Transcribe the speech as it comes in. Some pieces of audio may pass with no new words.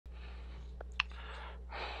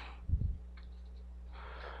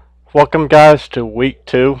Welcome guys to week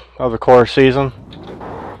 2 of the CORA season.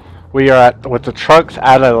 We are with the trucks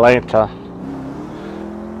at Atlanta.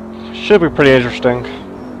 Should be pretty interesting.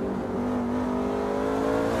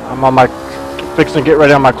 I'm on my fixing to get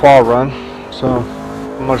ready on my qual run, so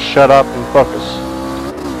I'm gonna shut up and focus.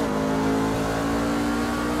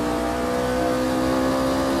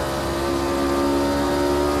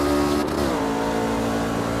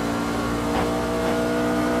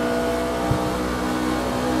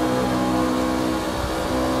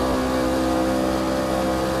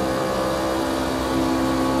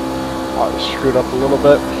 I screwed up a little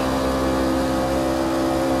bit.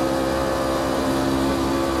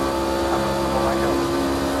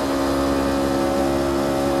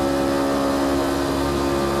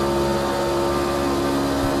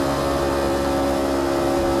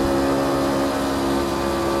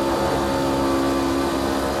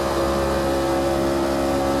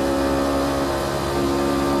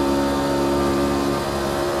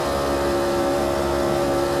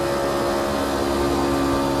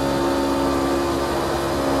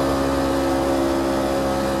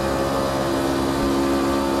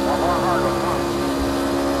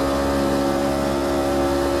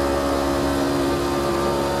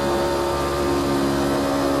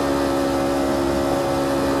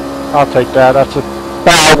 I'll take that. That's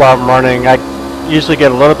about what I'm running. I usually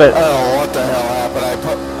get a little bit. I don't know what the hell happened. I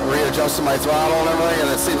readjusted my throttle and everything, and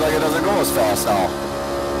it seems like it doesn't go as fast now.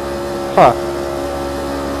 Huh.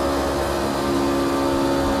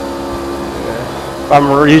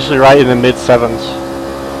 I'm usually right in the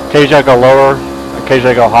mid-7s. Occasionally I go lower,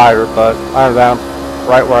 occasionally I go higher, but other than that, I'm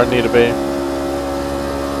right where I need to be.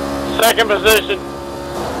 Second position.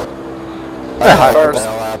 I don't know what the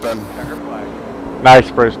hell happened.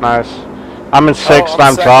 Nice, Bruce, nice. I'm in 6th,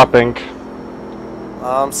 I'm dropping.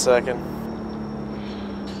 I'm second.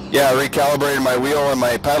 Yeah, I recalibrated my wheel and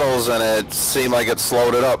my pedals, and it seemed like it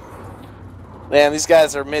slowed it up. Man, these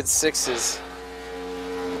guys are mid-6s.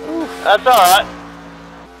 That's alright.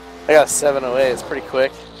 I got a 708, it's pretty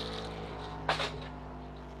quick.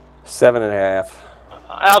 7.5.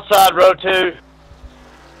 Outside row 2.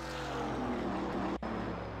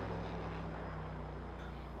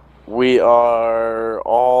 We are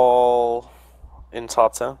all in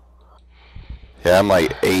top 10. Yeah, I'm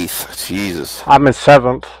like 8th. Jesus. I'm in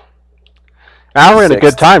 7th. I ran a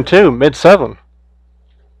good time too, mid-7.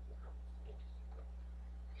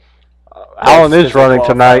 Alan is running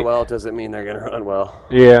tonight. Well, doesn't mean they're gonna run well.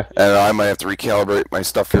 Yeah. And I might have to recalibrate my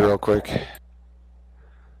stuff here real quick.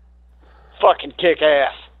 Fucking kick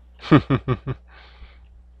ass.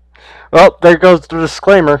 Well, there goes the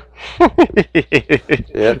disclaimer.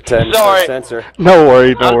 Yep, 10 Sorry. sensor. No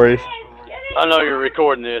worries, no worries. I know you're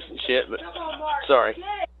recording this and shit, but sorry.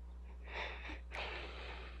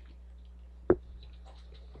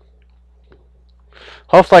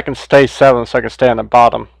 Hopefully I can stay 7th so I can stay on the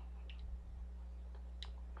bottom.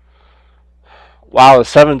 Wow, the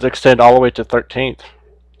 7s extend all the way to 13th.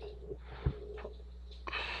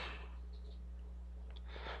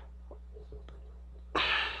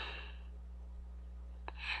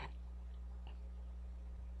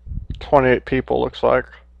 $28 people looks like.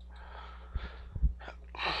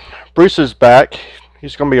 Bruce is back.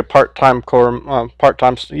 He's going to be a part-time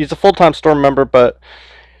he's a full-time storm member, but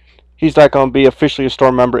he's not going to be officially a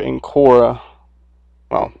storm member in CORA.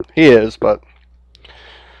 Well, he is, but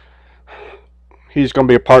he's going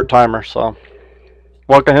to be a part-timer, so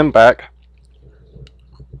welcome him back.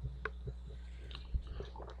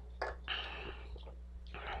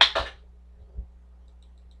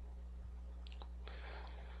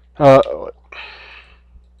 So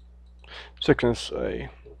I can say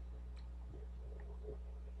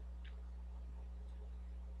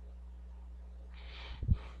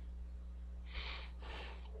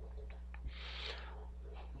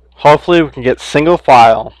hopefully we can get single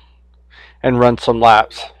file and run some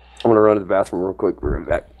laps. I'm gonna run to the bathroom real quick. We're right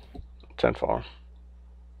back. 10-4.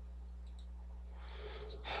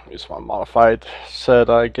 Here's my modified set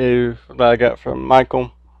I got from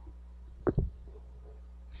Michael.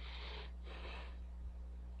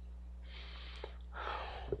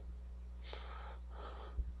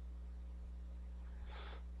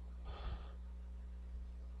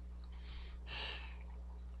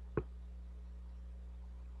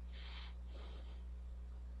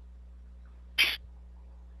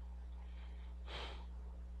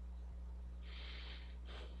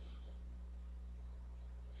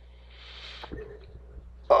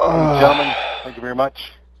 Gentlemen, thank you very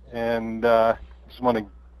much. And I want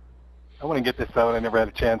to get this out. I never had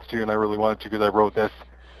a chance to, and I really wanted to because I wrote this.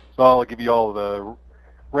 So I'll give you all the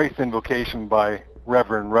race invocation by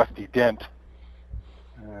Reverend Rusty Dent.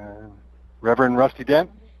 Reverend Rusty Dent.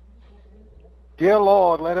 Dear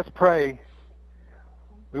Lord, let us pray.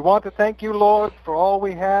 We want to thank you, Lord, for all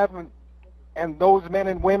we have and those men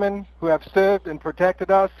and women who have served and protected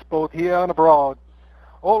us both here and abroad.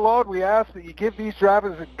 Oh, Lord, we ask that you give these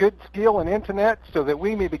drivers a good skill and internet so that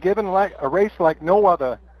we may be given a race like no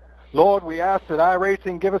other. Lord, we ask that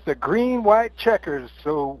iRacing give us a green-white checkers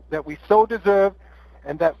so that we so deserve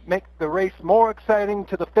and that make the race more exciting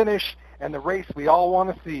to the finish and the race we all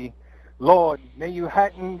want to see. Lord, may you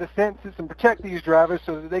heighten the senses and protect these drivers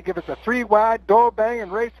so that they give us a 3-wide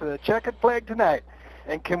door-banging race for the checkered flag tonight.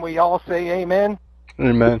 And can we all say amen?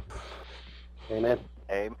 Amen. Amen.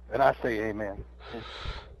 Amen. And I say amen.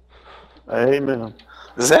 Amen.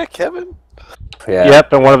 Is that Kevin? Yeah.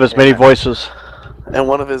 Yep, and one of his many voices. And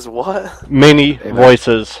one of his what? Many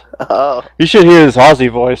voices. Oh. You should hear his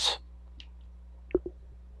Aussie voice.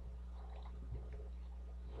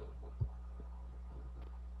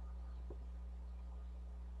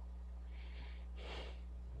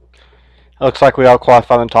 Looks like we all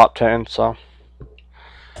qualified in the top 10, so.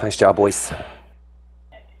 Nice job, boys.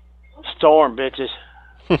 Storm, bitches.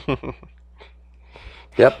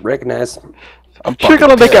 Yep, recognize. You're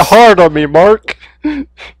gonna make it hard on me, Mark.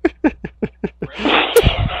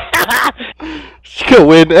 She's gonna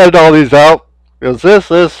win, edit all these out. Because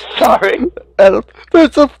this. Sorry.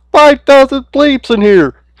 There's a 5,000 bleeps in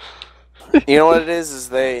here. You know what it is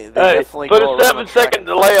they Hey, definitely put go a around the 7-second track.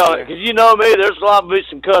 delay on it, because you know me, there's liable to be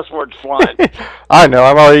some cuss words flying. I know,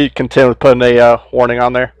 I'm already content with putting a warning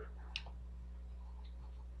on there.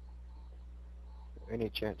 Any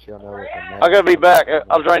chance y'all know what the I gotta be back.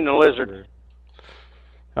 I was draining the lizard.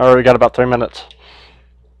 Alright, we got about 3 minutes.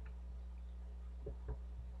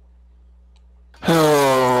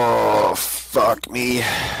 Oh, fuck me.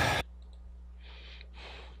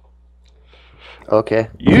 Okay.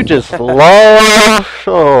 You just love.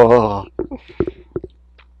 Oh.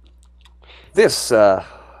 This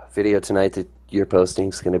video tonight that you're posting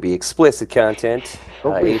is going to be explicit content,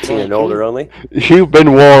 18 and older only. You've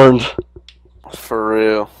been warned. For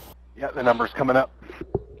real. Yeah, the number's coming up.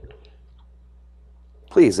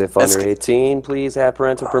 Please, if That's under 18, please have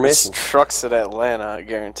parental These permission. trucks at Atlanta, I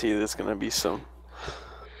guarantee there's going to be some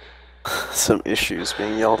issues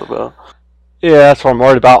being yelled about. Yeah, that's what I'm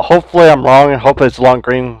worried about. Hopefully I'm wrong and hope it's a long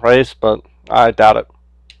green race, but I doubt it.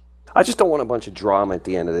 I just don't want a bunch of drama at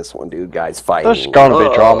the end of this one, dude. Guys fighting. There's gonna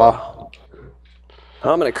be drama.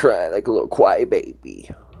 I'm going to cry like a little quiet baby.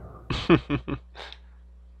 How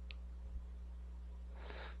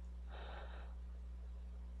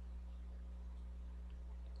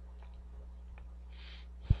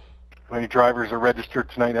many drivers are registered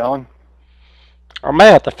tonight, Alan? I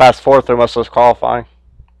may have to fast forward through most of this qualifying.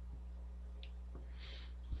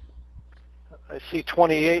 I see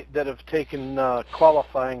 28 that have taken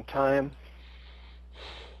qualifying time.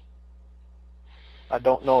 I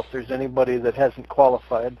don't know if there's anybody that hasn't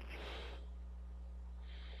qualified.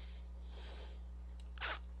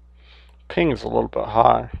 Ping's a little bit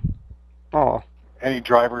high. Oh. Any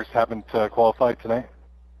drivers haven't qualified tonight?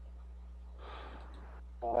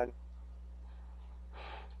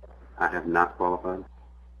 I have not qualified.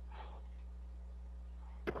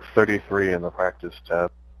 33 in the practice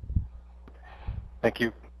tab. Thank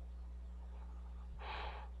you.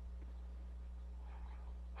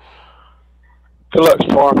 Good luck,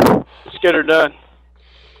 Storm. Let's get her done.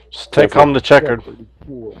 Just take home the checkered.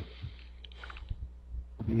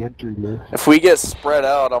 If we get spread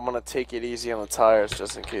out, I'm going to take it easy on the tires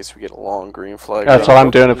just in case we get a long green flag. That's what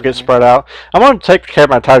I'm doing if it gets spread out. I'm going to take care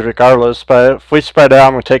of my tires regardless, but if we spread out,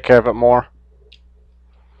 I'm going to take care of it more.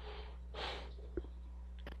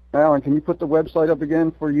 Alan, can you put the website up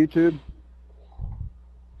again for YouTube?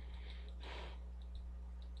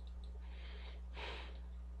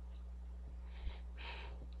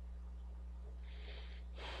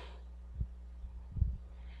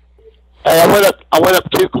 Hey, I went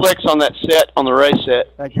up 2 clicks on that set, on the race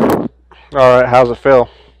set. Thank you. Alright, how's it feel?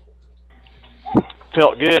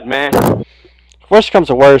 Felt good, man. Worst comes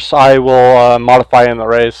to worst, I will modify in the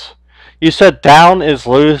race. You said down is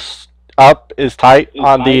loose, up is tight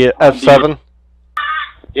on the F7?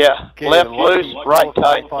 Yeah, Okay, left the loose, right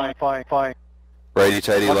tight. Fine. Righty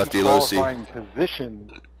tighty, Lucky lefty loosey. qualifying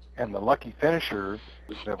position and the lucky finisher.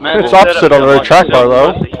 Man, It's the opposite setup on the felt road track bar,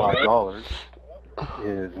 though. $5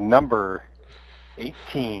 is number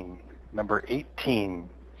 18. Number 18.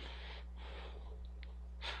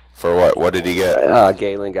 For what? What did he get?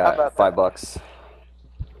 Galen got $5.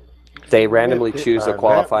 They randomly choose a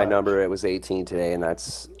qualifying number. It was 18 today, and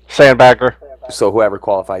that's Sandbagger. so whoever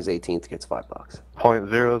qualifies 18th gets $5.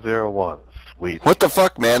 .001. What the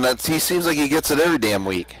fuck, man? He seems like he gets it every damn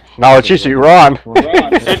week. No, it's usually Ron.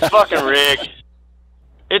 It's fucking rigged.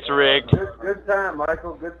 It's rigged. Good time,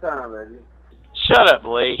 Michael. Good time, baby. Shut up,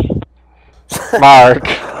 Lee. Mark.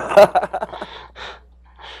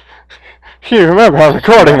 You remember I'm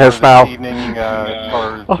recording this now. Evening, as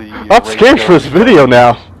far as the I'm scared for this video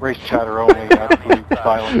now. Race chatter only, absolute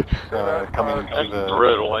silence coming to the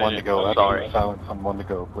brutal, one to go. Sorry. Absolute silence on one to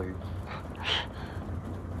go, please.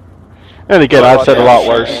 And again, I've said a lot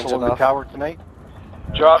worse. On the tower tonight.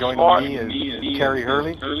 Drop Joining smart. me is Terry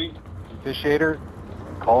Hurley, officiator,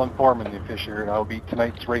 Colin Foreman, the officiator, and I'll be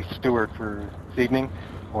tonight's race steward for this evening,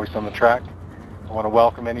 voice on the track. I want to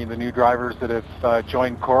welcome any of the new drivers that have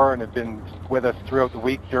joined CORA and have been with us throughout the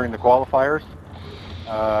week during the qualifiers.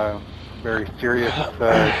 Very serious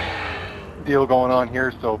deal going on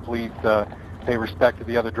here, so please pay respect to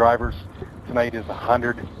the other drivers. Tonight is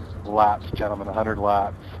 100 laps, gentlemen, 100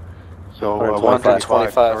 laps. So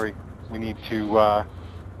 125, sorry. We need to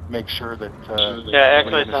make sure that Yeah,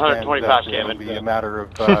 actually it's 125, it'll Kevin. be a matter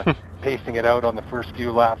of pacing it out on the first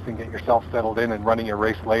few laps and get yourself settled in and running your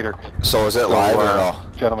race later. So is it live or no?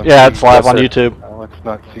 Gentlemen, Yeah, it's live on please, YouTube. let's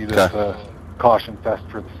not see this caution fest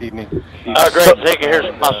for this evening. Great, take it.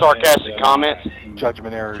 Here's my sarcastic comments.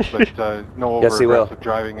 Judgment errors, but no Yes, he will. over-aggressive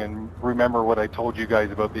driving. And remember what I told you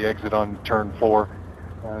guys about the exit on turn 4.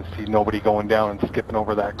 See nobody going down and skipping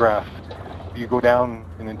over that grass. If you go down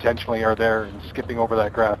and intentionally are there and skipping over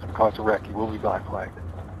that grass and cause a wreck, you will be black flagged.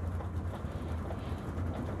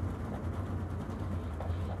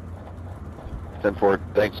 Ten forward.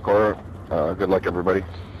 Thanks, Cora. Good luck, everybody.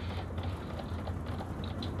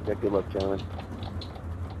 Yeah, good luck, gentlemen.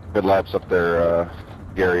 Good laps up there,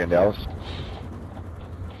 Gary and Dallas.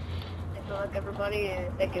 Good luck, everybody,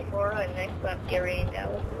 and thank you, Cora, and next up, Gary and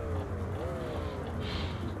Dallas.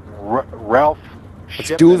 Ralph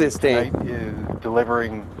Let's do this thing. Is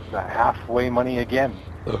delivering the halfway money again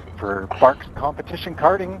for Barks Competition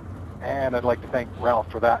Karting, and I'd like to thank Ralph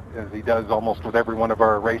for that, as he does almost with every one of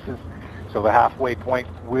our races. So the halfway point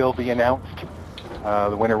will be announced.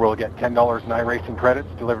 The winner will get $10 in iRacing credits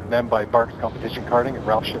delivered to them by Barks Competition Karting and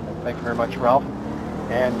Ralph Shipman. Thank you very much, Ralph.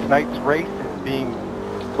 And tonight's race is being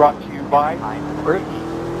brought to you by Briggs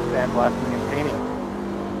Sandblasting and Painting.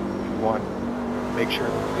 If you want, make sure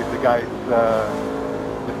to give the guys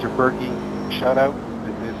Mr. Berkey a shout out.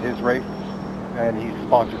 This is his race, and he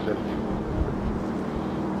sponsors it.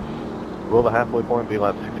 Will the halfway point be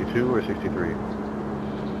lap 62 or 63?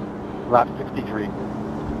 Lap 63.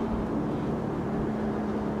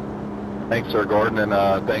 Thanks, Sir Gordon, and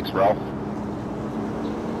thanks, Ralph.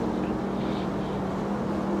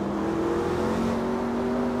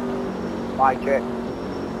 Mic check.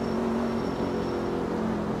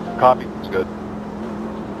 Copy. It's good.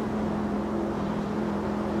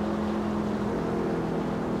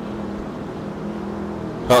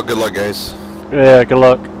 Oh, good luck, guys. Yeah, good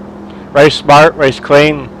luck. Race smart, race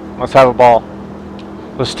clean. Let's have a ball.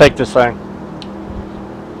 Let's take this thing.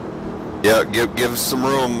 Yeah, give some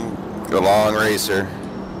room. A long race here.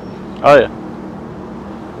 Oh yeah.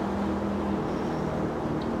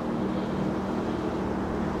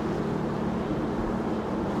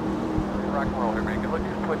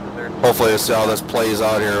 Hopefully this see how this plays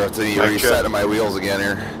out here with the resetting my wheels again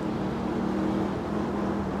here.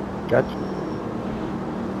 Gotcha.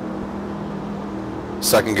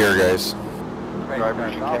 Second gear, guys.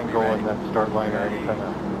 Drivers, you can go in that start line at any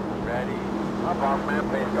time. Ready. Up off, man.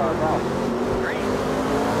 Pace cars off. Green.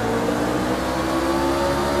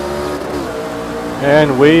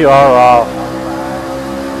 And we are off.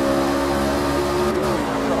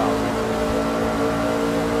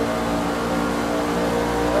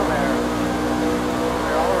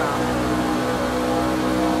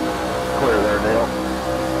 Clear there, Dale.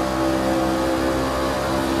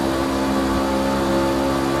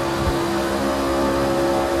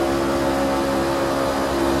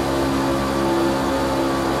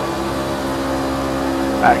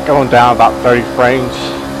 Going down about 30 frames.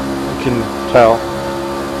 You can tell.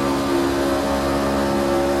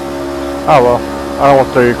 Oh well, I don't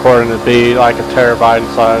want the recording to be like a terabyte in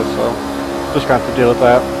size, so just gonna have to deal with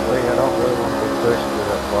that. Well, I don't really want to be pushed to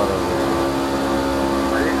that bottom.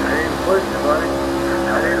 I didn't push you, buddy.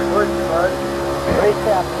 I didn't push you, buddy. Race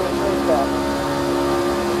tap, race tap.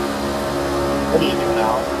 What are you doing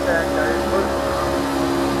now?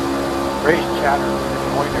 Race chatter.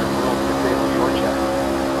 Pointer will disable your chat.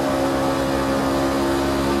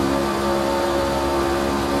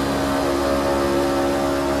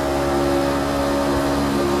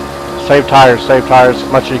 Save tires as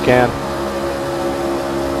much as you can.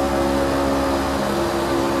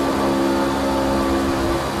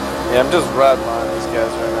 Yeah, I'm just riding behind these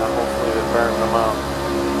guys right now. Hopefully they burn them out.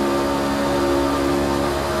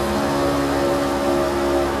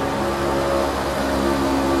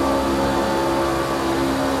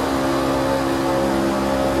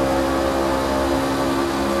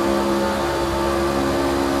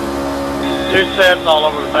 Two sets all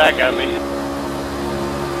over the back of me.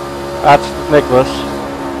 That's Nicholas.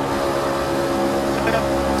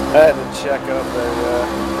 I had to check up there, yeah.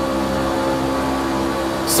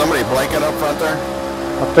 Somebody blanket up front there?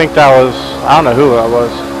 I think that was, I don't know who that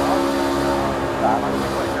was.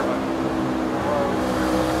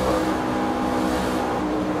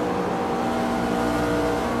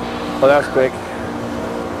 Well, that was quick.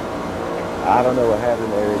 I don't know what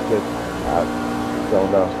happened there. Because I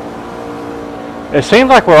don't know. It seemed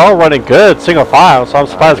like we're all running good, single file, so I'm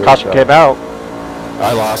surprised caution came out.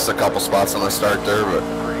 I lost a couple spots on the start there, but...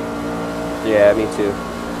 Yeah, me too.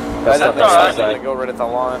 That's all right. I go right at the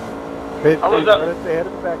line. I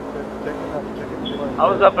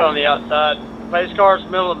was up on the outside. Pace car's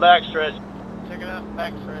middle of the backstretch. Check it out,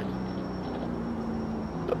 backstretch.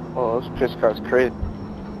 Oh, those piss cars crazy.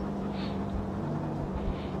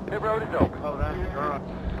 Oh, that's right.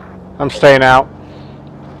 I'm staying out.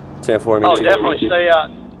 10-4, me Oh, too. definitely stay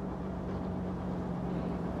out.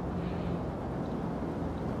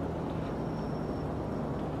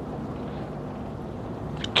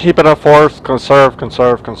 Keep it up fourth, conserve,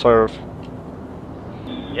 conserve, conserve.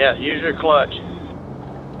 Yeah, use your clutch.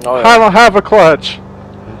 Oh, I yeah. don't have a clutch.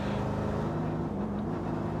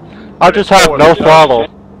 I just have no throttle.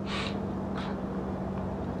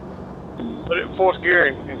 Put it in fourth gear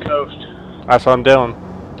and coast. That's what I'm doing.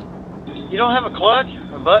 You don't have a clutch,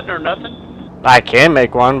 a button, or nothing? I can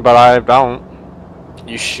make one, but I don't.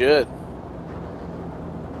 You should.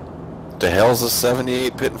 The hell's the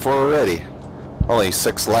 78 pitting for already? Only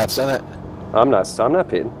 6 laps in it. I'm not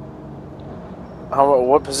pitting.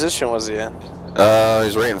 What position was he in?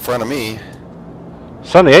 He's right in front of me.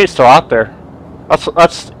 78's still out there.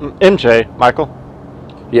 That's MJ, Michael.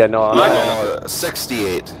 Yeah, no, I'm No,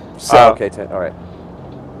 68. So, okay, 10. All right.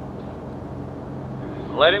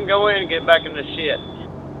 Let him go in and get back in the shit.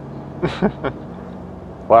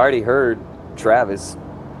 Well, I already heard Travis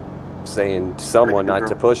saying to someone not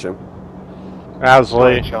to push him. That was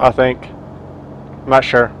Lee, I think. I'm not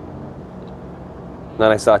sure.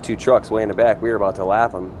 Then I saw 2 trucks way in the back. We were about to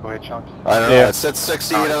lap them. Go ahead, Chunk. I don't know, Yeah. it said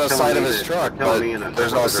 68 on the side of his truck, but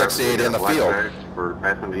there's no 68 in the field. For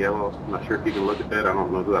passing the yellow. I'm not sure if you can look at that. I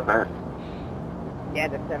don't know who I passed. Yeah,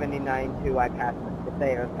 the 79 too. I passed the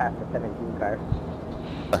Sayers past the 17 car.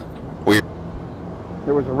 Weird.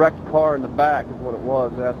 There was a wrecked car in the back is what it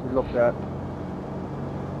was. That's what we looked at.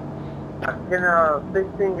 Can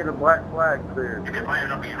 16 get a black flag cleared?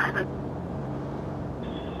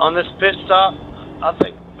 On this pit stop, I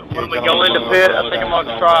think when we go into pit, I think I'm going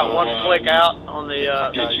to try one flick out on the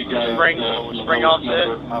spring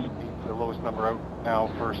offset. The lowest number out now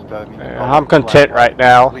first. I'm content right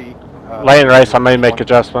now. Lane race, I may make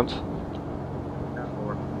adjustments.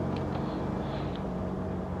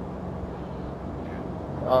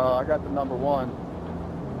 I got the number 1.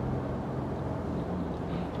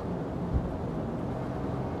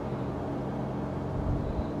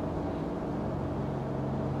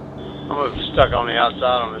 I'm stuck on the outside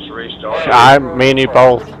on this restart. Me and you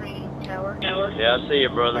both. Yeah, I see you,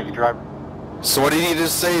 brother. Thank you, driver. So what did he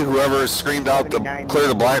just say? Whoever screamed out to clear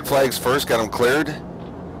the black flags first got them cleared?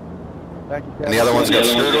 Thank you, And the other ones got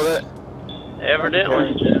screwed with it?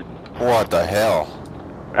 Evidently. What the hell?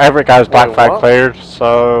 Every guy's black flag cleared,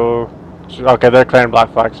 so... Okay, they're clearing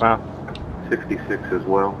black flags now. 66 as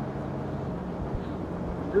well.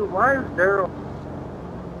 Dude, why is Daryl...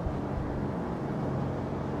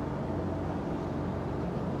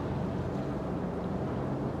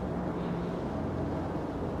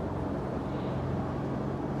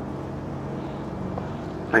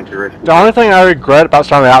 Thank you, Rich. The only thing I regret about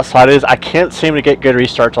starting on the outside is I can't seem to get good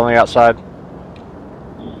restarts on the outside.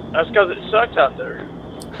 That's because it sucks out there.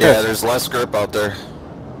 Yeah, there's less grip out there.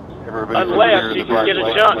 Unless you can get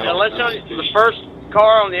a jump, unless you're the first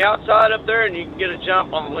car on the outside up there and you can get a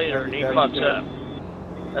jump on the leader and he fucks up.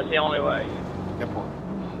 That's the only way.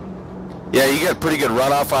 Yeah, you get pretty good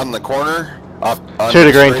runoff on the corner. Off To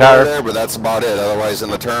the green tire. there, but that's about it. Otherwise, in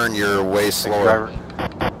the turn, you're way slower.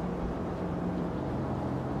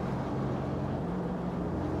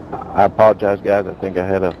 I apologize, guys. I think I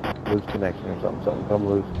had a loose connection or something. Something come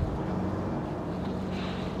loose.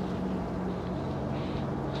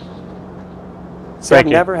 So I've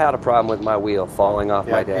never had a problem with my wheel falling off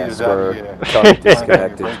my desk or coming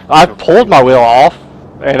disconnected. I've pulled my wheel off,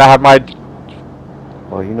 and I have my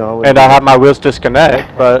well, you know, and I have my wheels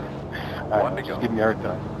disconnect, but Alright, just give me a hard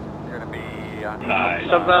time.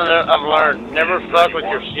 Something that I've learned, never fuck with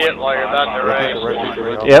your shit while you're about to race.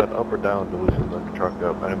 Yep. Up or down to loosen the truck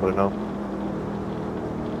up. Anybody know?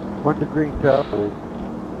 What's the green top?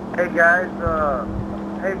 Hey guys,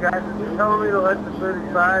 it's telling me to let the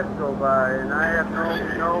 35 go by, and I have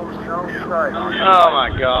no sight. Oh my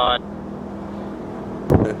god.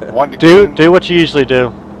 Do what you usually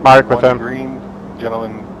do. Mark with him. Green,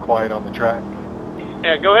 gentlemen, quiet on the track.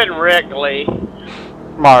 Yeah, go ahead and wreck, Lee.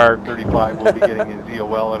 Mark. 35 will be getting his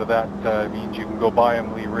EOL out of that. Means you can go by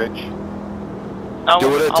him, Lee Rich. Do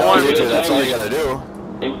what it tells you to, that's all you gotta do.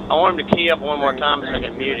 I want him to key up one more time so I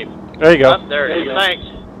can mute him. There you go. Oh, there it is. Thanks.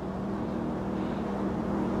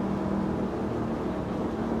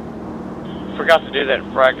 Forgot to do that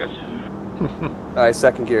in practice. Alright,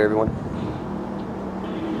 second gear, everyone.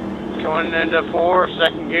 Going into 4,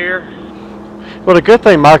 second gear. Well, the good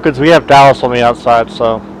thing, Mark, is we have Dallas on the outside,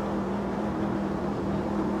 so.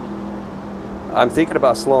 I'm thinking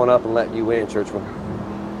about slowing up and letting you in, Tjeerdsma.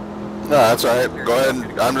 No, that's alright. Go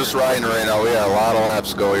ahead. I'm just riding right now. We got a lot of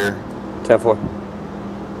laps to go here. 10-4.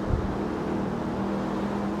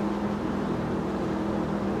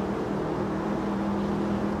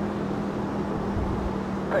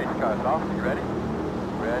 Pace cars off, you ready?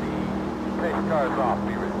 Ready. Pace cars off,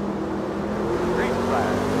 be ready. Green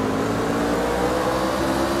flag.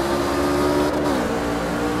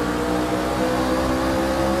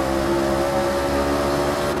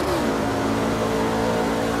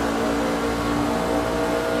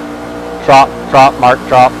 Drop, Mark,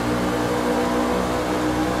 drop.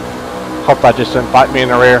 Hope that just didn't bite me in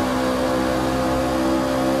the rear.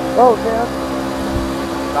 Oh, yeah.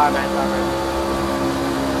 Sorry, man.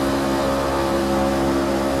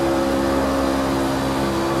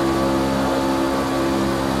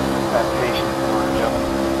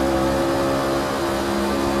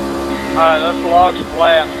 Alright, let's log some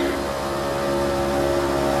laps.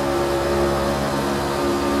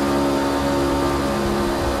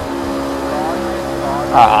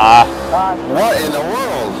 What in the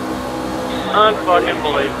world? Unfucking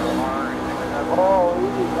believable. Oh,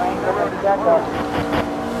 easy, man. Come on, back up.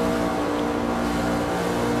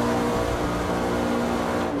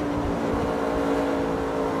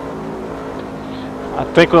 I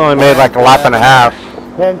think we only made like a lap and a half.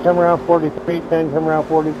 10 come around 43, 10 come around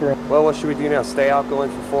 43. Well, what should we do now? Stay out, go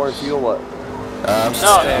in for 4 and fuel what?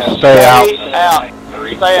 Stay out. Stay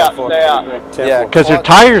out. Yeah, because your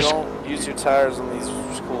tires. Don't use your tires on these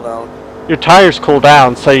cool down. Your tires cool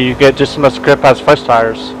down, so you get just as much grip as fresh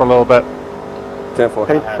tires for a little bit. 10-4.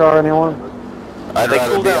 Pace car, anyone? I'd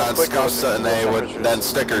rather be on Scout Sutton A than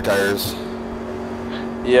sticker tires.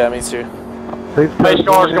 Yeah, me too. Pace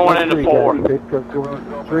car's going into 4. Pace car's going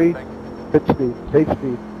into 3. Pit speed, pace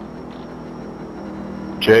speed.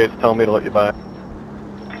 Jay is telling me to let you by.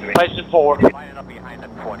 Pace at 4.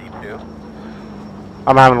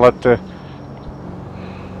 I'm having to let the.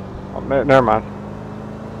 Oh, never mind.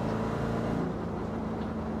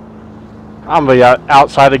 I'm gonna be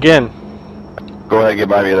outside again. Go ahead and get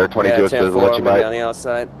by me there. 22 yeah, it says let you by. On the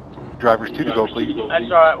outside. Drivers 2 to go, please. That's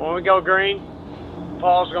alright. When we go green,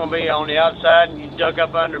 Paul's gonna be on the outside and you duck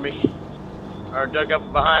up under me. Or duck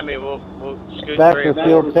up behind me, we'll scoot Back green. to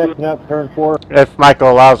field, checking up, turn 4. If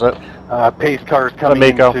Michael allows it. Pace cars coming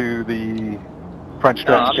into the front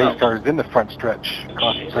stretch. Pace cars in the front stretch.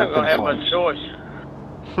 He's not gonna have much choice.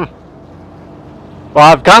 Well,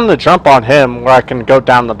 I've gotten the jump on him where I can go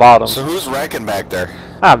down the bottom. So who's wrecking back there?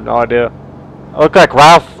 I have no idea. It looked like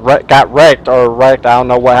Ralph got wrecked or wrecked. I don't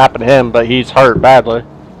know what happened to him, but he's hurt badly.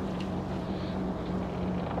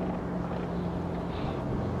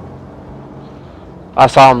 I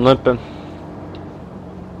saw him limping.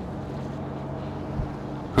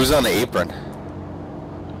 Who's on the apron?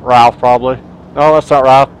 Ralph, probably. No, that's not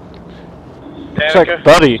Ralph. It's like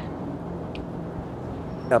Buddy.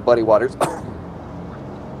 Not Buddy Waters.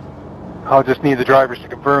 I'll just need the drivers to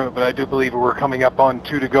confirm it, but I do believe we're coming up on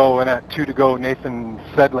 2 to go, and at 2 to go, Nathan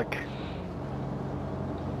Sedlick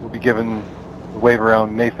will be given the wave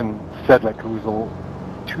around. Nathan Sedlick, who's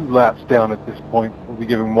 2 laps down at this point, will be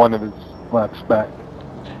giving 1 of his laps back.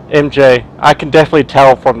 MJ, I can definitely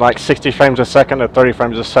tell from like 60 frames a second to 30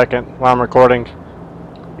 frames a second when I'm recording.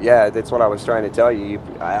 Yeah, that's what I was trying to tell you.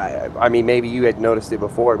 I mean, maybe you had noticed it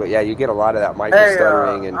before, but yeah, you get a lot of that micro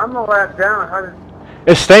stuttering. And I'm a lap down. How did...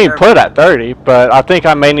 It's staying put at 30, but I think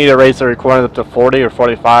I may need to raise the recording up to 40 or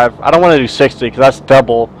 45. I don't want to do 60 because that's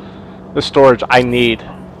double the storage I need.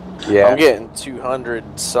 Yeah, I'm getting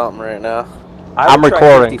 200 something right now. I'm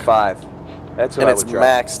recording. 55. That's what and I it's would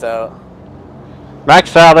try. maxed out.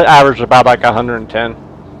 Maxed out, it averaged about like 110.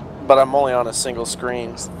 But I'm only on a single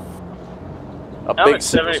screen. I'm at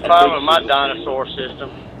 75 on my dinosaur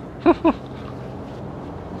system.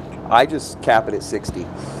 I just cap it at 60.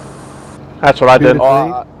 That's what I did.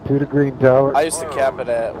 To the green tower. I used to cap it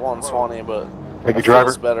at 120, but Thank you, it driver.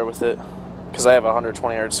 feels better with it because I have a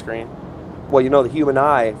 120 Hz screen. Well, you know, the human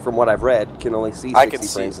eye, from what I've read, can only see 60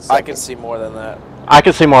 frames a second. I can see more than that. I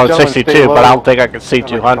can see more than 62, but I don't think I can see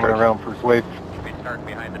 200. Around first wave. Start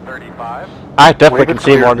behind the 35. I definitely can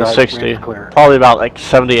see more than 60. Probably about like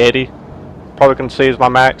 70, 80. Probably can see is my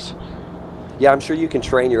max. Yeah, I'm sure you can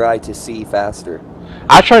train your eye to see faster.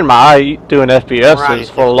 I trained my eye doing FPSs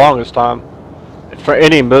for the longest time. For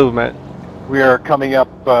any movement. We are coming up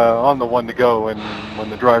on the one to go, and when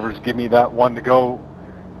the drivers give me that one to go,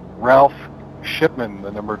 Ralph Shipman,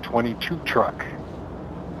 the number 22 truck,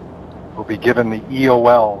 will be given the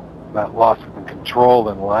EOL, that lost in control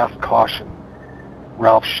and last caution.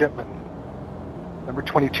 Ralph Shipman, number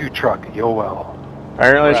 22 truck, EOL.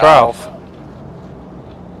 Apparently it's Ralph.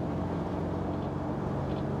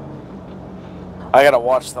 I gotta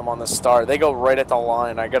watch them on the start. They go right at the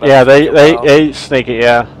line. I gotta. Yeah, they sneak it.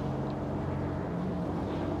 Yeah.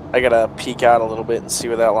 I gotta peek out a little bit and see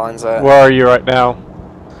where that line's at. Where are you right now?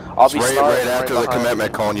 I'll be right after the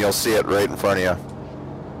commitment cone. You'll see it right in front of you.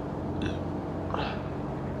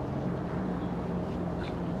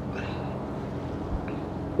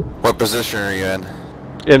 What position are you in?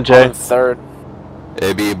 MJ. I'm third.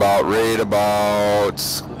 It'd be about right about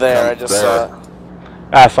there. I just saw it.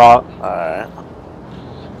 I saw it. Alright.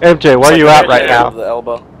 MJ, where are you at right now? The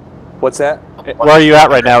elbow. What's that? Where are you at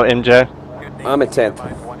right now, MJ? I'm at 10th.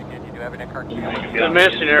 The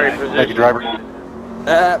missionary position. Thank you, driver. So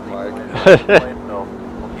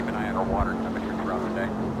we'll keep an eye on our water temperature throughout the day.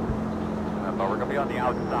 But we're going to be on the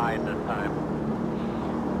outside this time.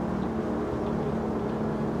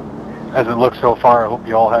 As it looks so far, I hope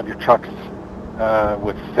you all have your trucks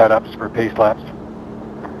with setups for pace laps.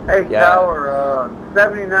 Hey, Tower,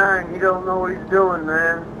 79, he don't know what he's doing,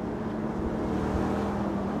 man.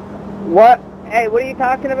 What? Hey, what are you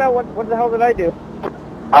talking about? What the hell did I do?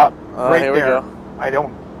 Right here there. we go. I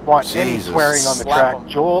don't want any swearing on the track.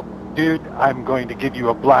 Joel, dude, I'm going to give you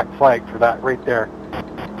a black flag for that right there.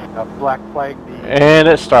 A black flag. And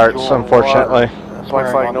it starts, unfortunately.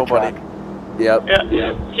 Black flag, nobody. Yep.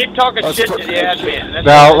 Yeah. Keep talking shit to the admin.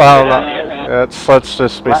 No. Let's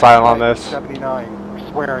just be silent on this. 79 for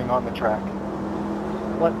swearing on the track.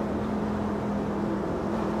 What?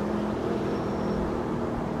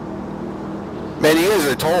 Man, you guys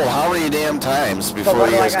are told how many damn times before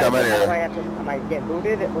you guys come in here? Am I getting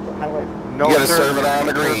booted? No, you gotta sir, serve it on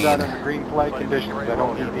the green. Serve that on the green flag conditions. I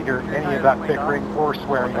don't need to hear any of that bickering or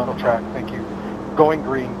swearing on the track. Thank you. Going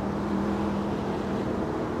green.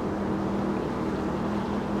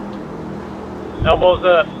 Elbows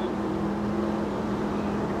up.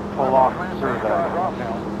 Pull off. Serve that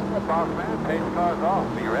now. Boss man, pace cars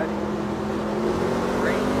off. Be ready.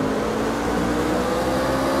 Green.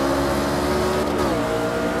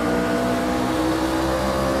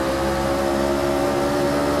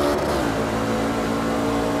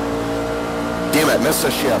 Damn it, missed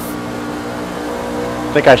a shift.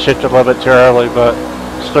 I think I shifted a little bit too early, but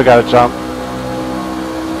still got to jump.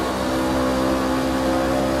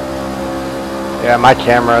 Yeah, my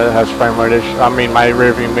camera has frame rate issues. I mean, my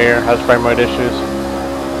rearview mirror has frame rate issues.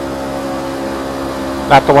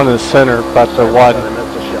 Not the one in the center, but the one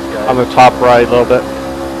on the top right a little bit.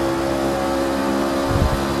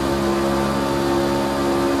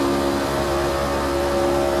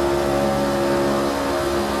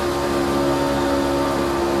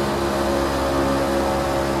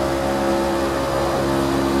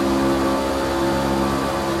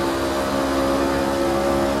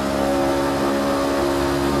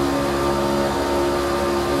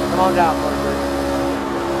 Come on down, Parker.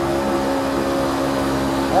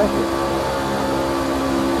 Thank you.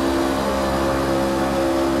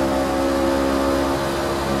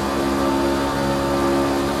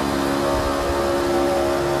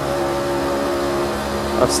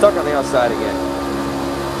 I'm stuck on the outside again.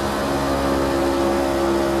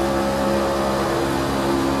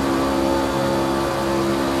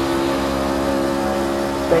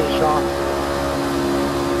 Thanks, Sean.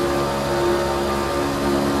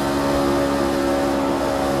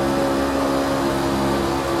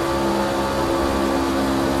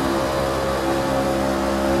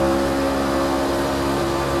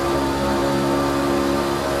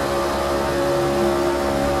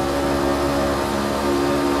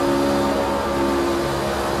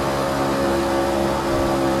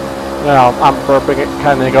 Now I'm burping it,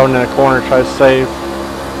 kind of going in a corner, try to save.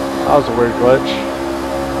 That was a weird glitch.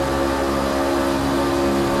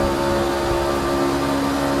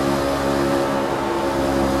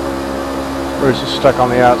 Bruce is stuck on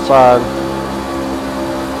the outside.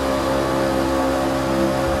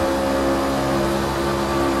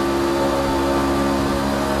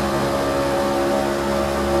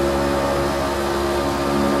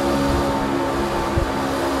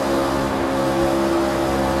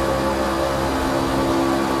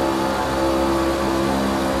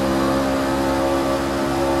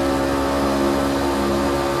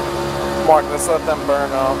 Mark, let's let them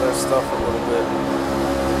burn all their stuff a little bit.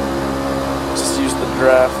 Just use the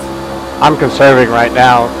draft. I'm conserving right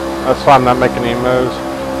now. That's why I'm not making any moves.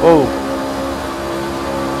 Whoa.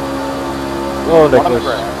 Whoa, Nicholas.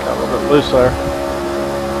 Got a little bit loose there.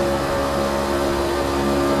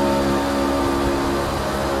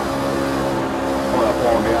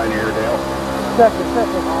 Behind you, Dale.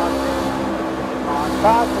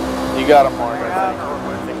 You got him, Mark. I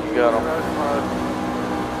think you got him.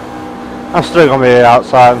 I'm still gonna be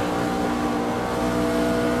outside.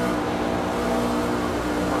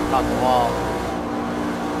 On the wall.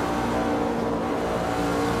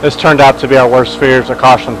 This turned out to be our worst fears, a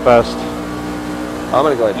caution fest. I'm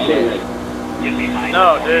gonna go ahead and change.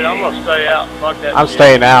 No, dude, I'm gonna stay out. Fuck that I'm shit.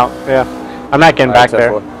 staying out, yeah. I'm not getting back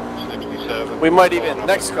there. We might even,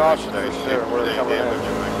 next caution for sure, where they're coming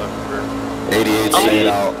in. 88 staying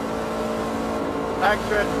out.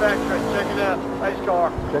 Backstretch, check it out. Nice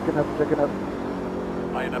car. Checking up.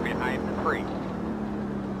 Line up behind the tree.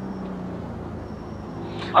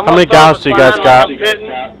 How many gallons do you guys got?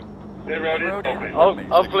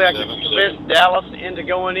 Hopefully I can convince Dallas into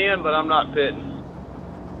going in, but I'm not pitting.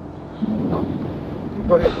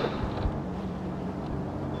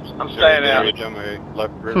 I'm staying out.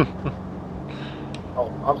 Left rear.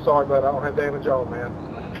 Oh, I'm sorry, but I don't have damage on, man.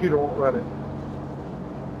 The computer won't run it.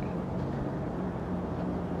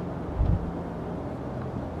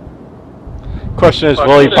 Question is,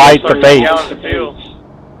 will he bite the bait?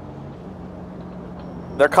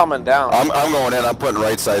 They're coming down. I'm going in. I'm putting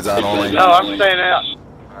right sides on only. No, I'm staying out.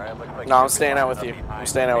 No, I'm staying out with you. I'm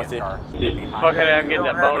staying out with you. Fuck it, I'm getting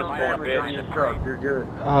that bonus point, bitch. You're good.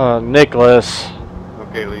 Nicholas.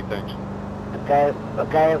 Okay, Lee, thanks. The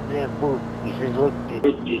guy up there moved. He says, look.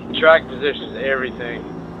 Track positions, everything.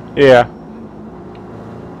 Yeah.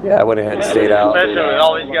 Yeah, I went ahead and stayed out. Especially with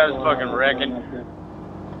all these guys fucking wrecking.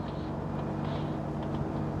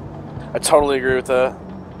 I totally agree with that.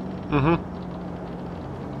 Mm-hmm.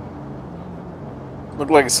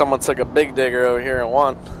 Looked like someone took a big digger over here and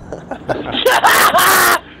won.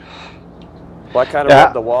 Well, I kind of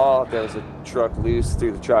rubbed the wall. There was a truck loose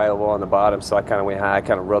through the trial wall on the bottom, so I kind of went high. I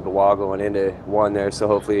kind of rubbed the wall going into one there, so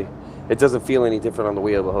hopefully it doesn't feel any different on the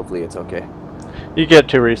wheel, but hopefully it's okay. You get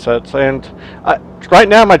 2 resets, and right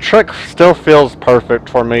now my truck still feels perfect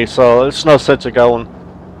for me, so there's no sense of going.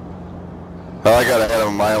 Well, I got ahead of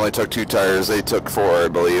them. I only took 2 tires. They took 4, I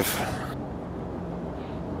believe.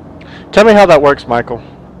 Tell me how that works, Michael.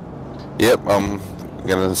 Yep, I'm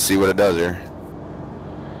gonna see what it does here.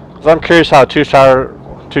 I'm curious how two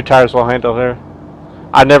tires will handle here.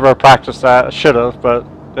 I never practiced that. Should have, but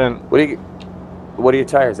then. What are your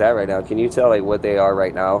tires at right now? Can you tell like what they are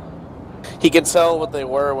right now? He can tell what they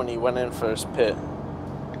were when he went in for his pit.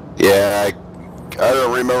 Yeah, I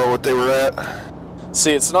don't remember what they were at.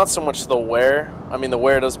 See, it's not so much the wear. I mean, the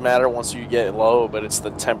wear does matter once you get low, but it's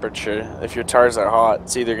the temperature. If your tires are hot,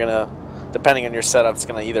 it's either gonna, depending on your setup, it's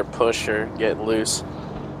gonna either push or get loose.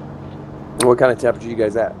 What kind of temperature you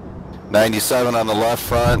guys at? 97 on the left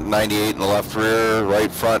front, 98 in the left rear,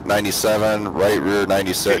 right front 97, right rear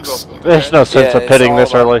 96. There's no sense of pitting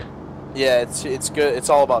this early. Yeah, it's good. It's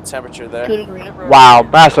all about temperature there. Wow,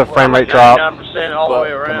 massive frame rate drop. 99% all the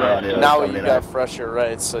way around. Now you got fresher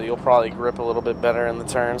rights, so you'll probably grip a little bit better in the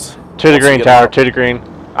turns. 2 to green, Tower, 2 to green.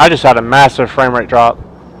 I just had a massive frame rate drop.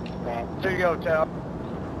 There you go, Tower.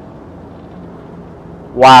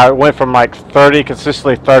 Wow, it went from like 30,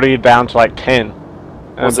 consistently 30, down to like 10.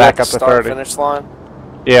 And Was back that up the to start 30. finish line?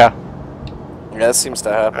 Yeah. Yeah, that seems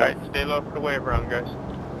to happen. Alright, stay low for the wave run, guys.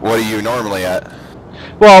 What are you normally at?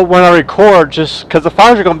 Well, when I record, just because the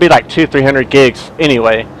files are going to be like 200-300 gigs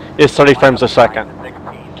anyway, it's 30 frames a second.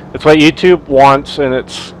 It's what YouTube wants, and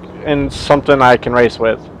it's something I can race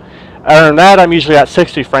with. Other than that, I'm usually at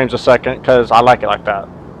 60 frames a second because I like it like that.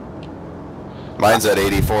 Mine's at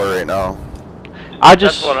 84 right now.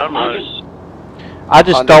 That's what I'm running. I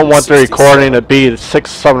just don't want the recording to be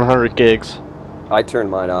 600-700 gigs. I turned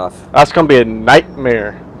mine off. That's going to be a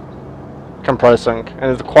nightmare compressing,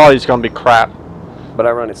 and the quality's going to be crap. But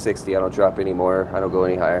I run at 60. I don't drop any more. I don't go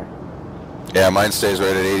any higher. Yeah, mine stays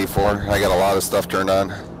right at 84. I got a lot of stuff turned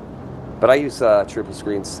on. But I use triple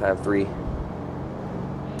screens. I have 3.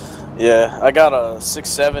 Yeah, I got a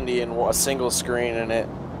 670 and a single screen, and it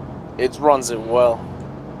it runs it well.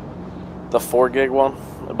 The 4 gig one.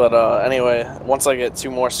 But anyway, once I get 2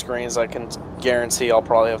 more screens, I can guarantee I'll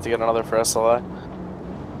probably have to get another for SLI.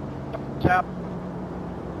 Tap.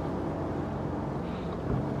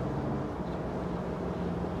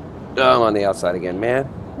 I'm on the outside again, man.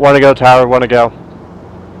 Want to go, Tyler? Want to go?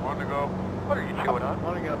 Want to go? What are you chewing on?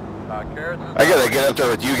 Want to go? Tjeerdsma. I gotta get up there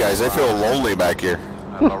with you guys. I feel lonely back here.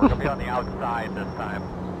 We're gonna be on the outside this time.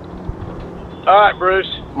 All right,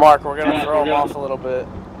 Bruce. Mark, we're gonna throw them off a little bit.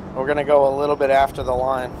 We're gonna go a little bit after the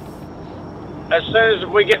line. As soon as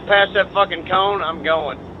we get past that fucking cone, I'm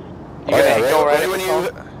going. You gonna go right when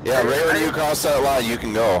you cross that line, you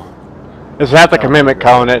can go. It's at the commitment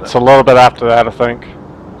cone. It's a little bit after that, I think.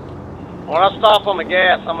 When I stop on the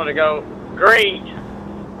gas, I'm gonna go green.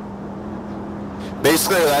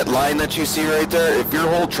 Basically, that line that you see right there, if your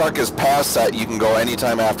whole truck is past that, you can go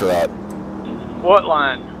anytime after that. What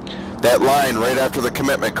line? That line right after the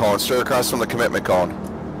commitment cone, straight across from the commitment cone.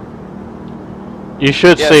 You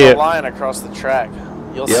should see it's it. a line across the track.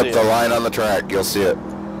 You'll see Yep, the it. line on the track. You'll see it.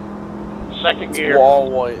 Second gear. It's all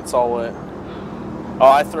white. It's all white.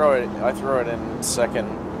 Oh, I throw it in second,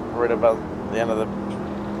 right about the end of the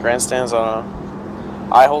grandstands. I don't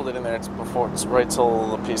know. I hold it in there. It's right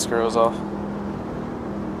till the piece goes off.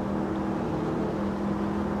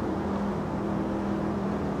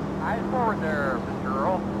 Eyes forward there, Mr.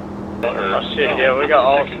 Earl. Oh shit, yeah, we got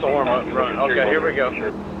all storm up front. Okay, here we go.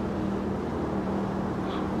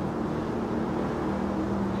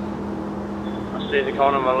 I see the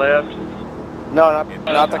cone on my left. No, not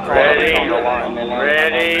the cone. Ready, On the line.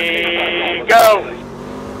 ready, go!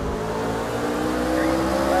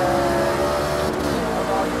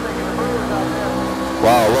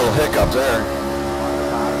 Wow, a little hiccup there.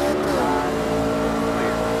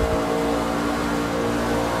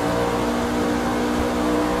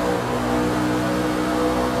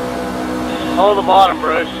 Hold the bottom,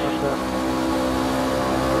 Bruce.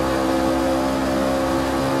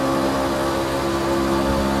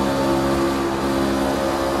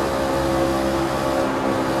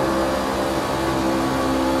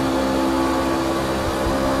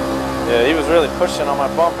 Yeah, he was really pushing on my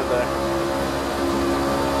bumper there.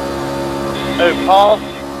 Who, Paul?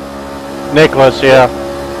 Nicholas, yeah.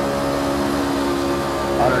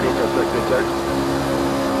 Underneath the 66.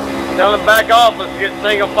 Tell him back off. Let's get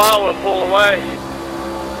single file. We'll pull away.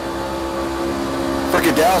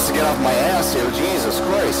 Freaking Dallas to get off my ass here. Jesus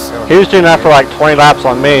Christ. He was doing that for like 20 laps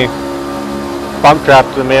on me. Bump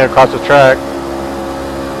trapped me across the track.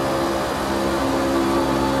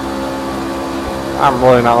 I'm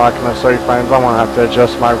really not liking those 30 frames. I'm gonna have to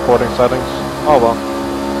adjust my recording settings. Oh well.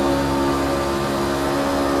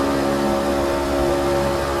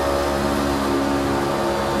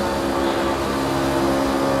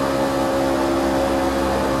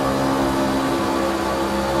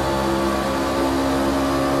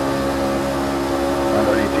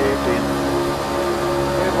 Underneath the 18.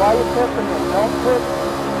 Hey, why you pushing them? Don't push.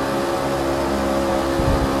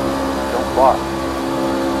 Don't block.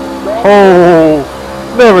 Oh,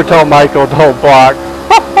 never tell Michael don't block.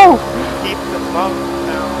 Keep the bumps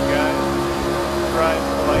down, guys. Drive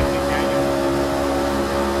politely, can you?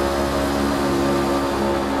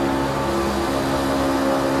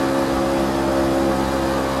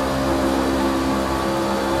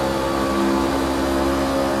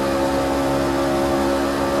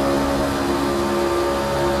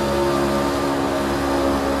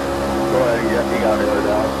 Go ahead, you got me there,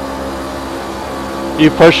 Dallas. You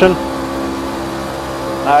pushing?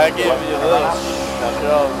 I gave you a little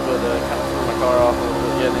shove, but kind of threw my car off a little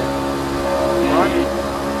bit getting in.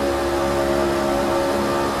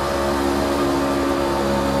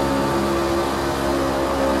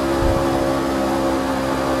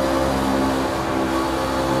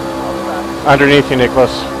 Underneath you,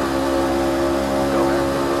 Nicholas.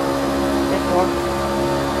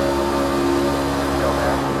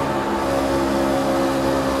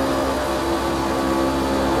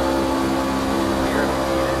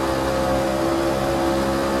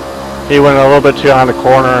 He went a little bit too on the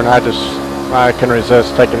corner, and I couldn't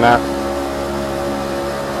resist taking that.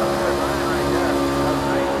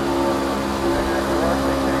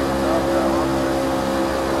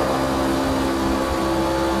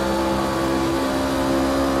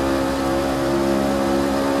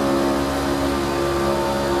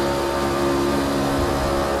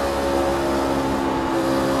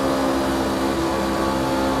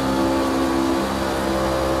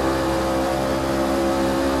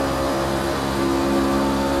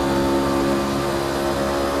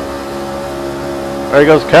 There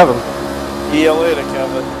goes Kevin. See you later,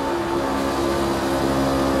 Kevin.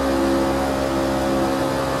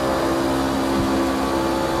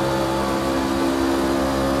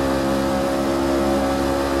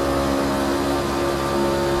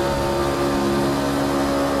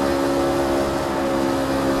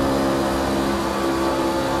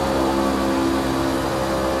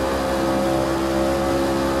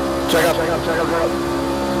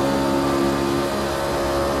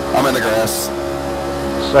 in the grass.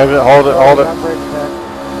 Save it, hold it, hold it.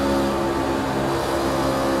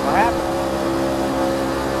 What happened?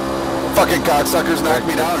 Fucking cocksuckers knocked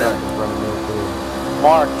me down there.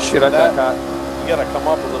 Mark, Shit, I got caught. you gotta come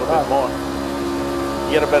up a little bit more.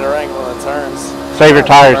 You get a better angle on the turns. Save your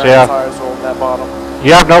tires, yeah. Tires holding that bottom.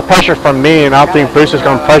 You have no pressure from me, and I don't think Bruce is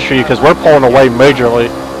going to pressure you because we're pulling away majorly.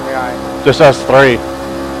 Just us three.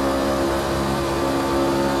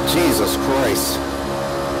 Jesus Christ.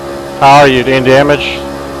 How are you? Any damage?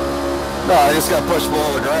 No, I just got pushed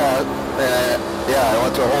below the grass. Yeah, I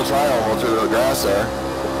went to a whole trial through the grass there.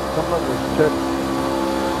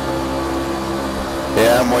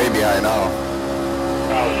 Yeah, I'm way behind now.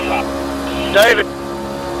 David.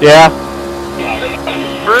 Yeah.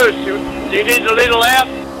 Bruce, do you need to lead a lap?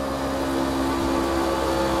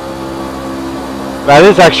 That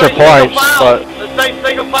is extra points, but Let's take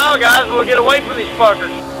single file, guys. We'll get away from these fuckers.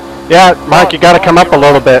 yeah, Mike, you got to come up a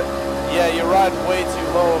little bit. Yeah, you're riding way too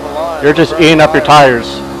low of a line. You're just eating up your tires.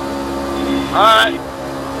 Alright.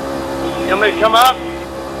 You want me to come up?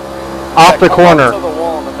 Off the corner. Up to the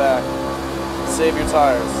wall in the back. Save your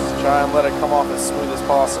tires. Try and let it come off as smooth as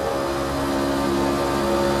possible.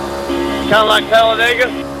 Kind of like Talladega?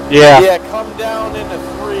 Yeah. Yeah, come down into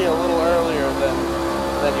 3 a little earlier than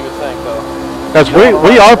you would think, though. Because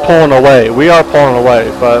we are pulling away. We are pulling away,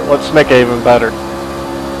 but let's make it even better.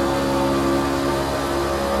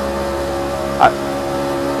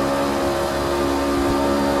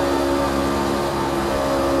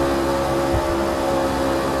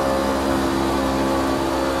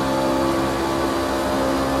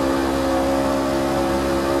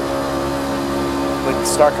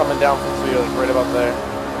 Start coming down from 3, like right about there.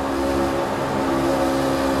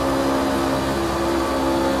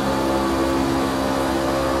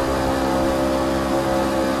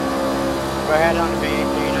 Go ahead on the B18,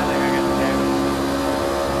 I think I got the damage.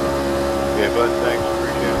 Okay, bud, thanks,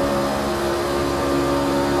 appreciate it.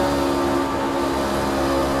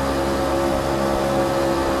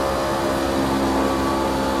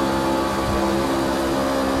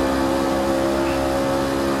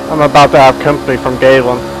 I'm about to have company from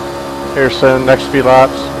Galen here soon, next few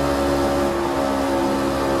laps.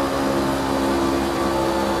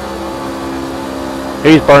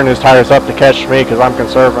 He's burning his tires up to catch me because I'm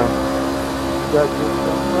conserving.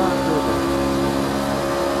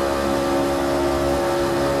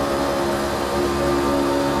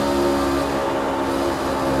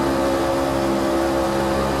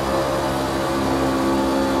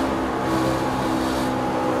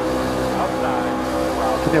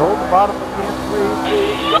 Can you hold the bottom again, please?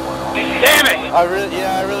 Damn it! I really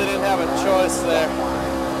didn't have a choice there.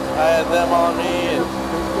 I had them on me and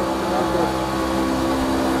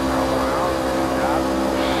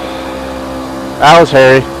That was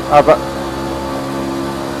Harry.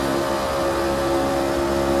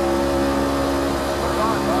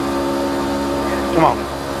 Come on.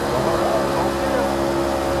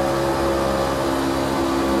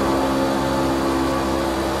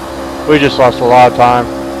 We just lost a lot of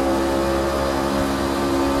time.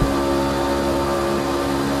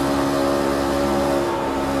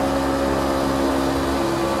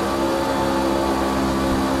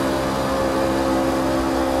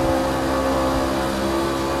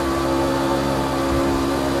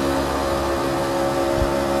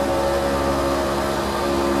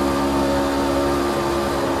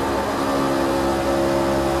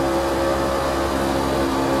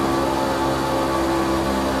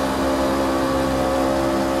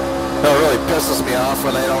 Pisses me off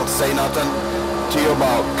when they don't say nothing to you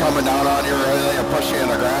about coming down on you or anything and push you in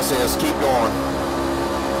the grass. They just keep going.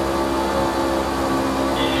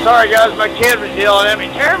 Sorry guys, my kid was yelling at me,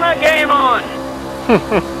 turn my game on!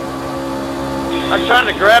 I'm trying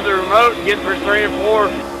to grab the remote and get for 3 and 4.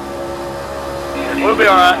 We'll be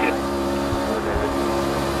alright.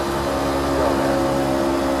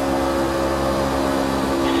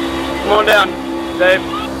 Come on down, Dave.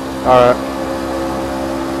 Alright.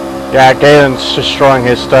 Yeah, Galen's destroying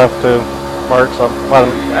his stuff to work, so let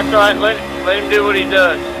him. That's right. Let him do what he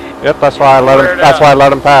does. Yep, that's why I let him. That's why I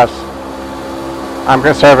let him pass. I'm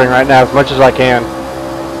conserving right now as much as I can.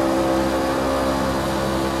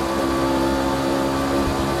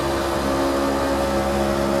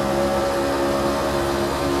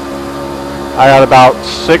 I got about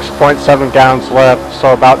 6.7 gallons left,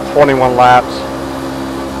 so about 21 laps.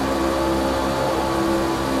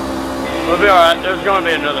 We'll be alright. There's going to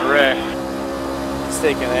be another wreck. He's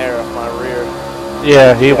taking air off my rear.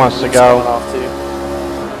 Yeah, he wants to go. Off too.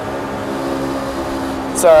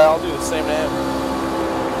 Sorry, I'll do the same to him.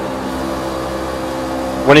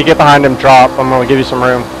 When you get behind him, drop. I'm going to give you some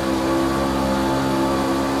room.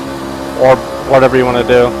 whatever you want to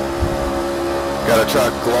do. Got a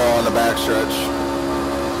truck low on the back stretch.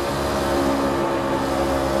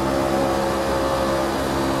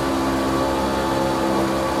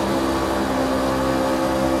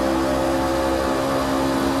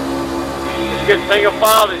 Just get single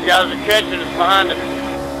file. These guys are catching us behind us.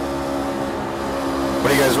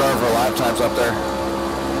 What are you guys running for lap times up there?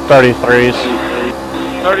 33s.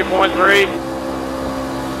 30.3.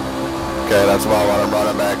 Okay, that's about what I'm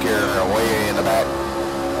running back here, way in the back.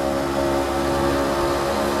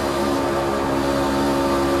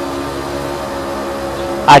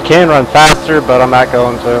 I can run faster, but I'm not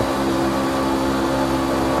going to.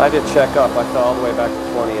 I did check up. I fell all the way back to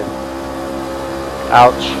 20th.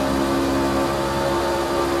 Ouch.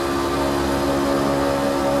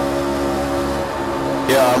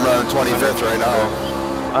 Yeah, I'm running 25th right now.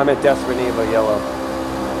 I'm at Despeneva, yellow.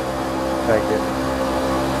 Thank you.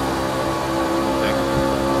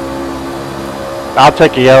 I'll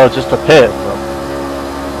take a yellow just to pit.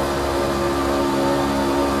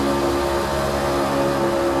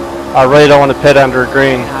 I really don't want to pit under a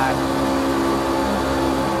green.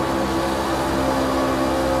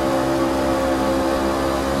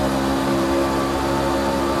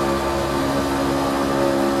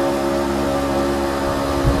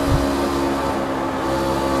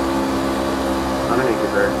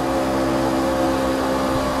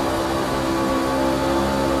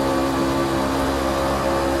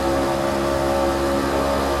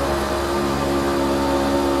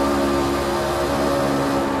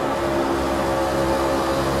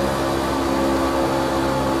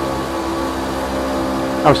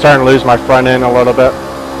 I'm starting to lose my front end a little bit.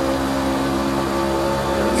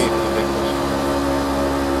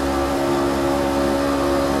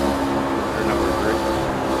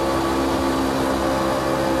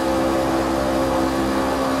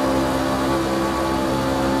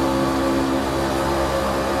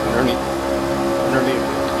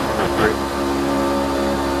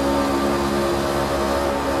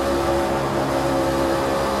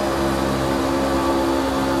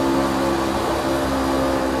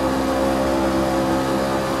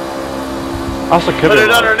 Also could Put be it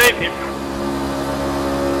underneath him.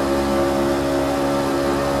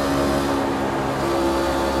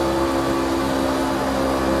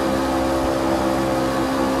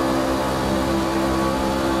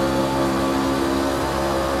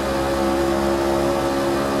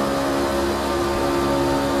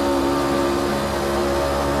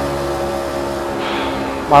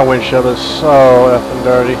 My windshield is so effing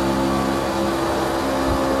dirty.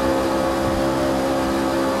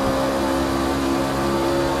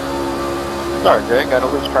 Sorry, Jay, got a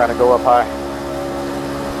loose trying to go up high.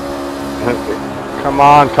 Come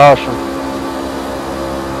on, caution.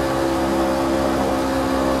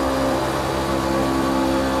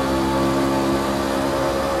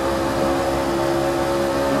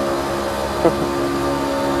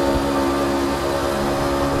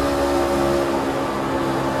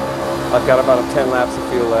 I've got about 10 laps of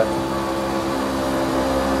fuel left.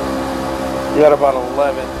 You got about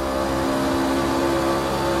 11.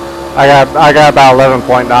 I got about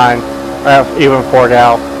 11.9. Even 4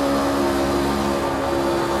 gal.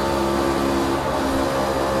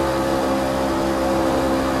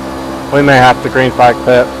 We may have to green flag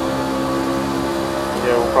pit.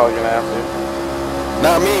 Yeah, we're probably gonna have to.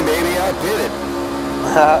 Not me, baby. I did it.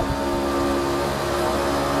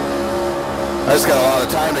 I just got a lot of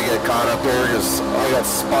time to get caught up there because I got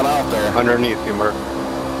spun out there. Underneath you, Mark.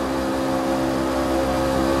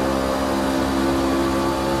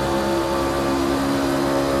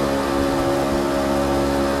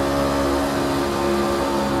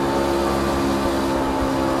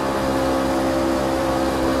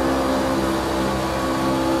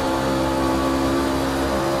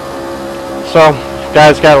 So,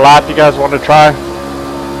 guys got a lap you guys want to try?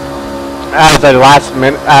 As a last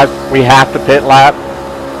minute, as we have to pit lap.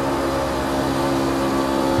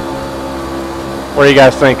 What are you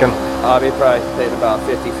guys thinking? I'll be probably paid about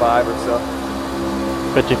 55 or so.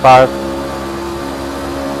 55?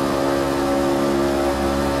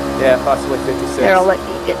 Yeah, possibly 56. Here, I'll let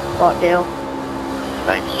you get the spot down.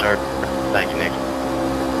 Thank you, sir. Thank you, Nick.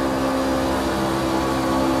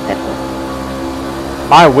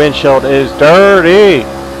 My windshield is dirty.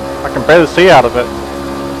 I can barely see out of it.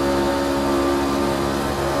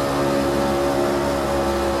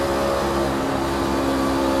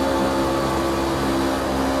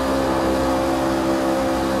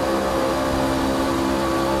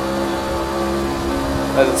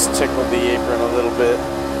 I just tickled the apron a little bit.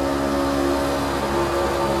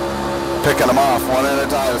 Picking them off one at a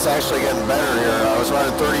time. It's actually getting better here. I was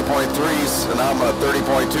running 30.3s and now I'm at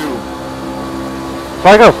 30.2. If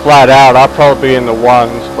I go flat out, I'll probably be in the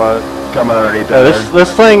ones, but coming underneath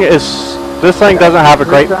this thing doesn't have a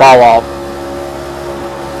great fall off.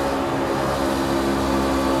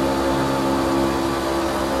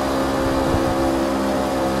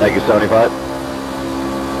 Thank you, 75.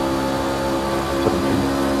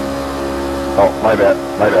 Oh, my bad,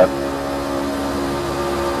 my bad.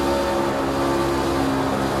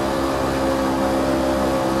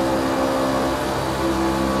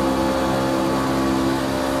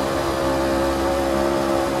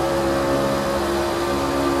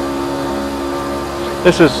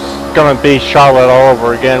 This is going to be Charlotte all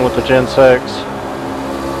over again with the Gen 6.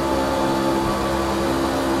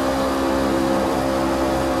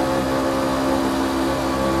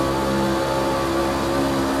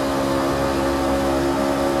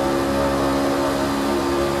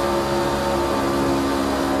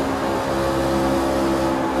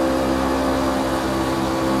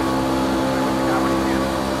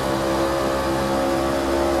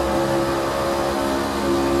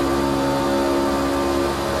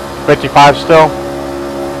 $55 still?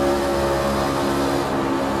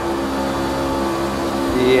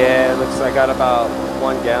 Yeah, it looks like I got about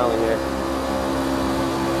 1 gallon here.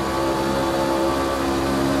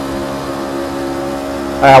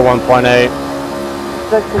 I got 1.8.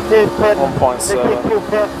 62 pit. 1.7. 62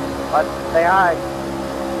 pit. Let's say hi.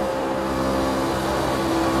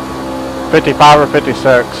 55 or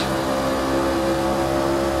 56?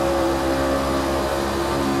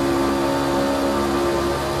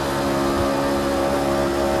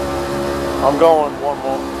 I'm going one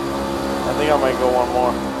more. I think I might go one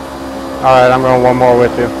more. Alright, I'm going one more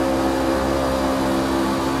with you.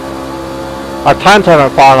 Our times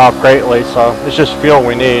haven't fallen off greatly, so it's just fuel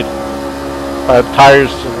we need. But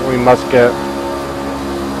tires we must get.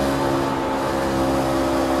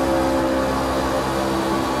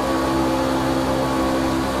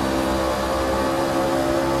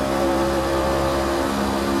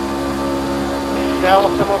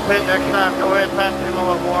 Dallas, I'm gonna pit next time. Go ahead and pass him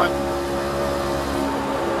on 1.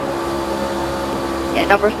 Yeah,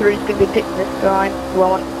 number 3 is going to be pitting this time.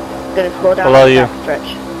 Going to slow down below the you. back stretch.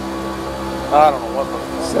 I don't know what the...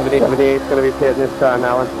 78's going to be pitting this time,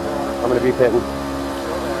 Alan. I'm going to be pitting.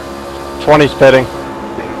 20's pitting.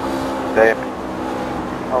 Dave.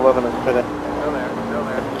 11 is pitting. Still there, still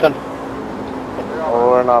there. 10.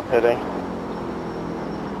 Oh, we're not pitting.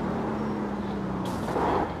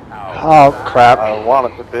 Oh crap. I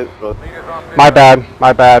wanted to pit, but... My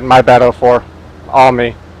bad, 04. All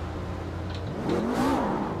me.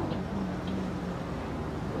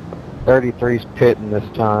 33's pitting this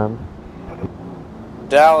time.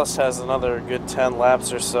 Dallas has another good 10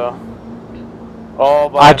 laps or so. Oh,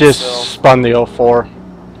 but I just spun the 04.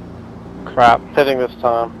 Crap. pitting this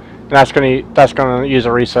time. And that's gonna use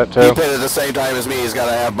a reset He too. pitted at the same time as me. He's got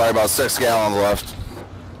to have by about 6 gallons left.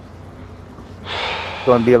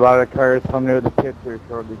 Going to be a lot of cars coming out of the pits here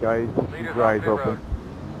shortly, guys. Keep your eyes open.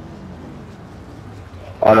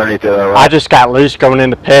 Underneath the other I just got loose going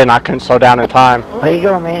into pit and I couldn't slow down in time. There you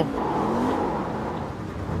go, man.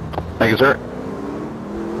 Thank you, sir.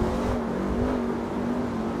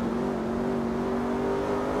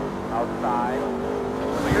 Outside.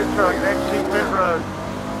 Your truck, next to pit road.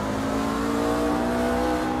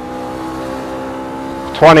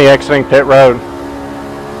 20 exiting pit road.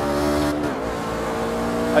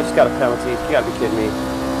 I just got a penalty. You got to be kidding me.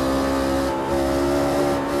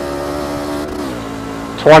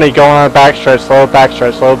 20 going on the backstretch, slow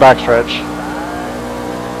backstretch, slow backstretch.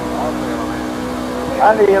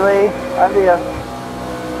 Under you, Lee. Under you.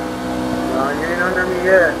 No, you ain't under me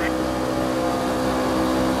yet.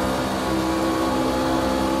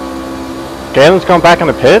 Galen's going back in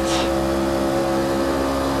the pits?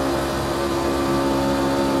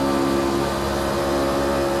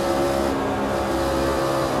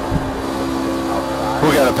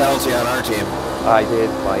 Who got a penalty on our team? I did,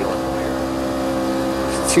 Mike.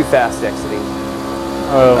 Too fast exiting.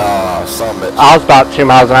 Oh, some bitch. I was about 2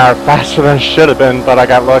 miles an hour faster than I should have been, but I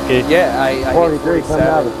got lucky. Yeah, I hit 43 coming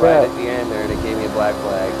out of 47 the right pit. at the end there, and it gave me a black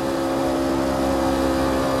flag.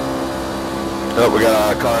 Oh, we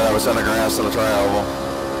got a car that was in the grass in the tri-oval.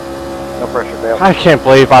 No pressure, Dale. I can't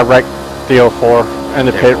believe I wrecked the 04 in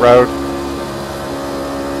the pit road.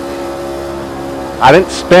 I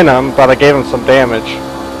didn't spin him, but I gave him some damage.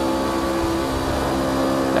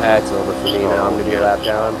 That's over for me now. I'm going to be a lap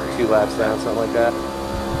down, 2 laps down, something like that.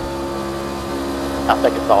 I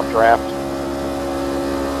think it's all draft.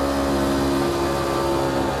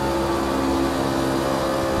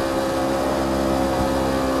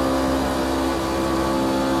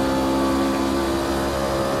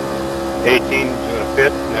 Eighteen's gonna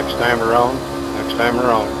pit next time around. Next next time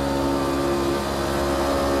around.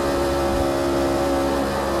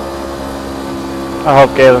 I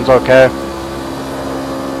hope Galen's okay.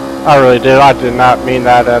 I really did. I did not mean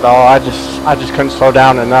that at all. I just couldn't slow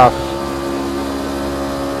down enough.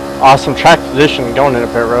 Awesome track position going into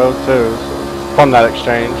pit road too from that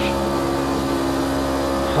exchange.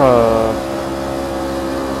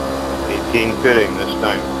 18 pitting this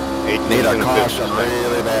time. 18 Need a caution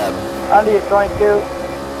really bad. Under your 22.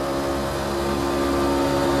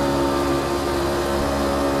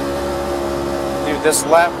 Dude, this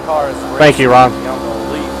lap car is racing. Thank you, Ron.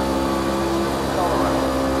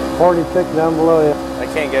 46 down below you. I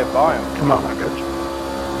can't get by him. Come on, I got you.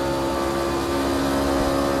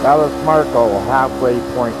 Dallas Marco, halfway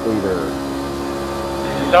point leader.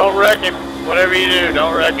 Don't wreck him. Whatever you do,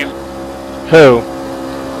 don't wreck him. Who?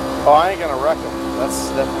 Oh, I ain't gonna wreck him. That's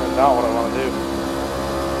definitely not what I want to do.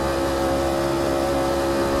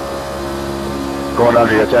 Going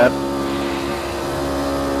under you, Chad.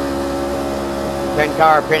 10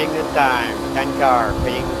 car pitting this time. 10 car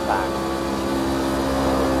pitting this time.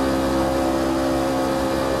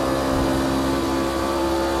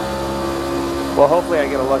 Well, hopefully I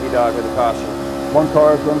get a lucky dog with a caution. One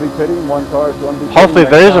car is going to be pitting, one car is going to be pitting. Hopefully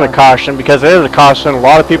there isn't a caution, because there is a caution. A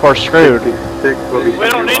lot of people are screwed. We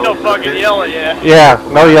don't need no fucking yellow yet. Yeah,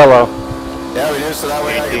 no yellow. Yeah, we do, so that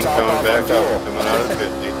way I can top off back on fuel. up, coming out of the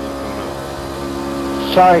pit. 18 coming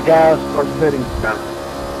out. Sorry guys, for pitting.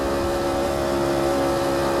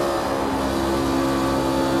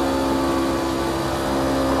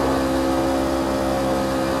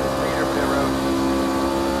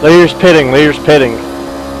 Leader's pitting, leader's pitting.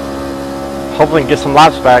 Hopefully we can get some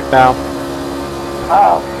laps back now.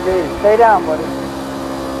 Oh, dude, stay down, buddy.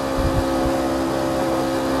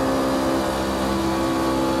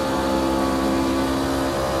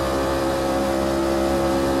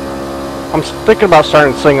 I'm thinking about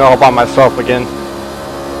starting to sing all by myself again.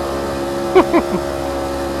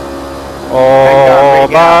 All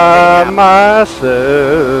by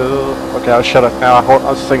myself. Okay, I'll shut up now.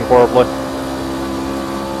 I'll sing horribly.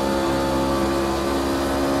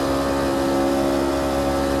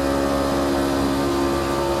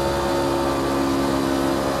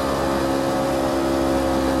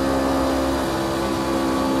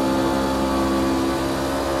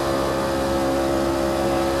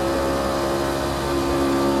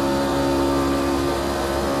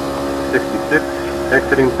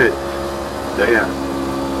 Exiting pit. Diane.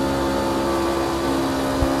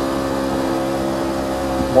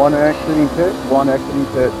 One exiting pit, one exiting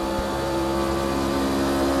pit.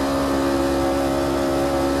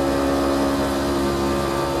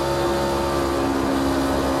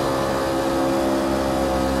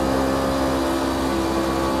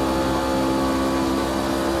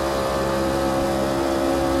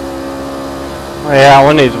 Yeah,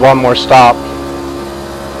 we need one more stop.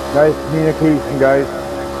 Nice communication, guys.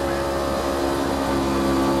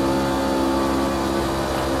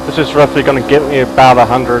 This is roughly going to get me about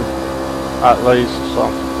 100 at least,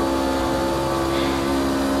 so.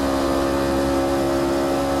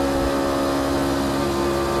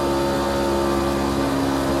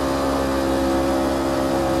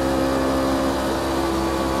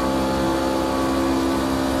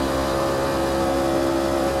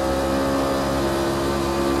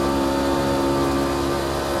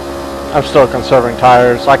 I'm still conserving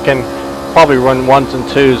tires. I can probably run 1s and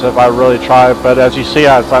 2s if I really try, but as you see,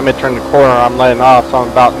 as I'm entering the corner, I'm letting off. So I'm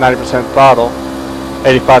about 90% throttle,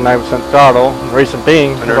 85–90% throttle. The reason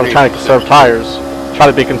being, is I'm trying to conserve tires, try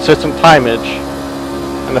to be consistent timeage,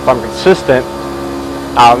 and if I'm consistent,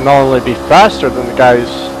 I'll not only be faster than the guys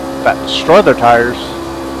that destroy their tires.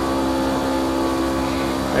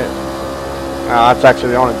 That's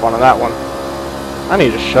actually the only one on that one. I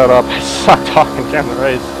need to shut up. I suck talking during the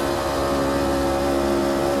race.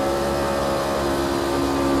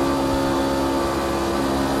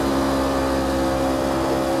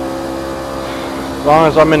 As long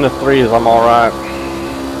as I'm in the 3s, I'm alright.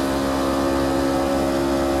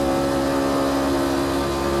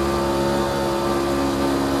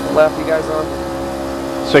 What lap you guys on?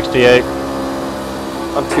 68.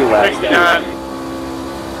 I'm 2 laps. 69.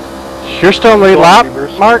 You're still in lead lap,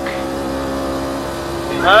 Mark?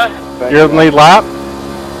 Huh? You're in lead lap?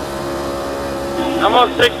 I'm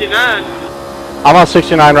on 69. I'm on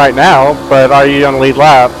 69 right now, but are you on lead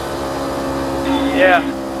lap?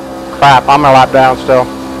 Yeah. Crap, I'm a lap down still.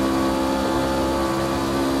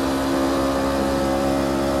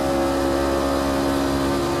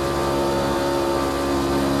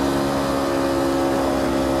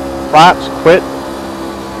 Flaps, quit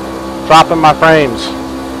dropping my frames.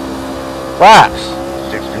 Flaps.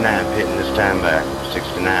 69 69 pitting this time back.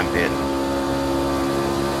 69 pitting.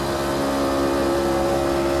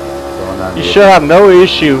 You should have no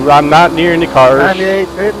issue. I'm not near any cars. 98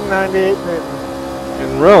 pitting, 98 pitting.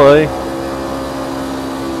 And really,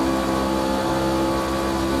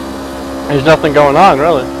 there's nothing going on,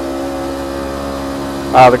 really.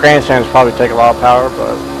 The grandstands probably take a lot of power,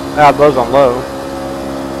 but I have those on low.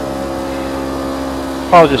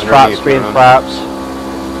 Probably just flap speed and flaps.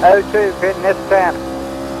 02 pitting this time.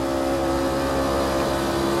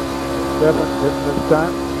 7 pitting this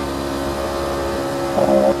time.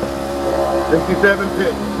 67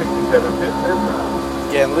 pit. 67 pit this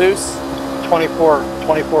time. Getting loose. 24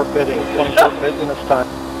 pitting. 24 pitting this time.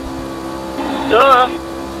 Duh.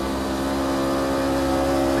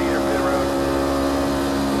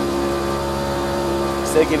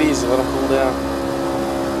 Take it easy, let them cool down.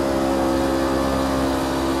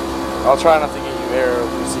 I'll try not to get you air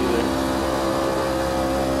loose either.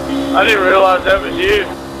 I didn't realize that was you.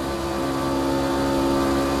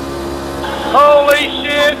 Holy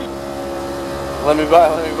shit! Let me by,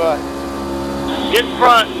 let me by. Get in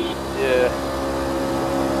front. Yeah.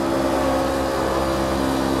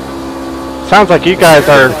 Sounds like you guys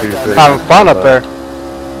are having fun up there.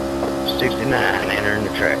 69 entering the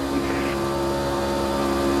track.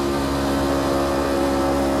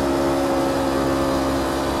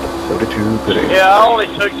 Yeah, I only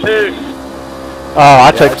took 2. Oh,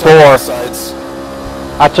 I took 4.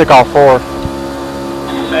 I took all 4.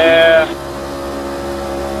 Yeah.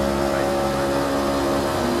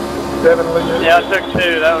 Yeah, I took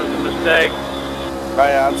 2. That was a mistake. Oh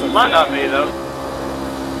yeah, I took Might not be though.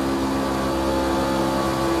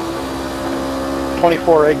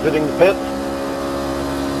 24 exiting the pit.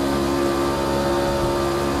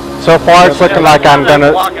 So far, it's looking like I'm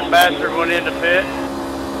gonna. Walking bastard went into pit.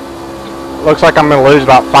 Looks like I'm gonna lose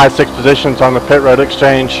about 5-6 positions on the pit road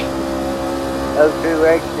exchange. 02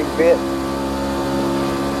 exiting pit.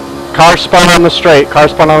 Car spun on the straight. Car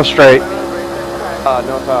spun on the straight.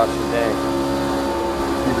 No caution, dang.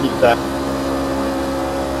 You read that.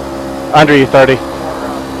 Under you 30.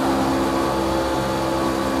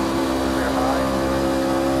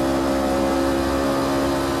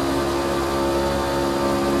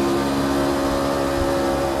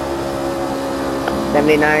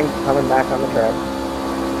 '79 coming back on the track.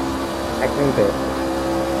 Exiting pit.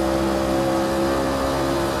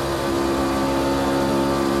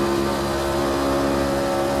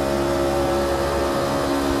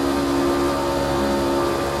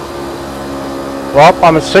 Well,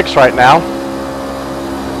 I'm at 6 right now.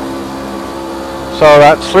 So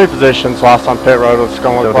that's 3 positions lost on pit road. It's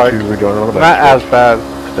going to look like not as bad.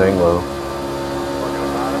 Staying low.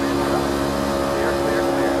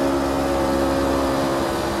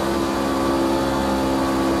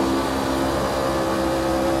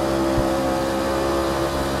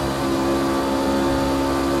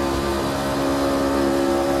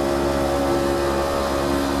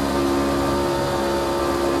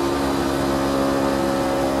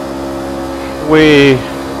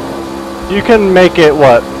 You can make it,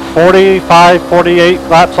 what, 45, 48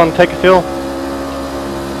 laps on take a fuel?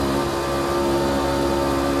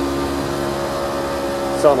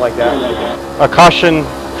 Something like that. A caution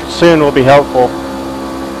soon will be helpful.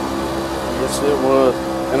 Yes, it would.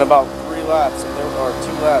 In about 3 laps, or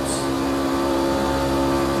 2 laps,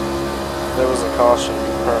 there was a caution.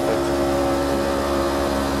 Perfect.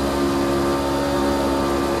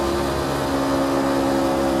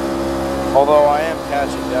 Although I am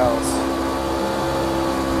catching Dallas.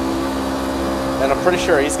 And I'm pretty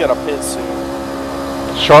sure he's got a pit soon.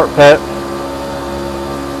 Short pit.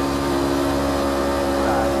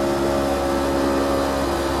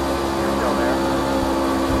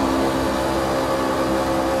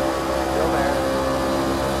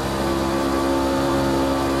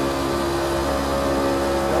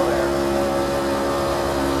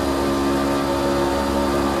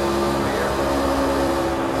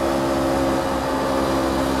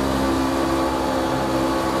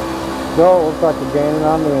 So, looks like you're gaining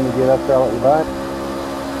on me when you get up there, I'll let you by.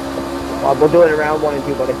 We'll do it in round 1 and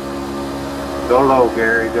 2, buddy. Go low,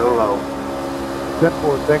 Gary, go low.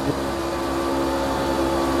 10-4, thank you.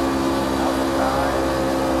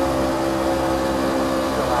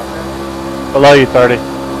 Below you 30.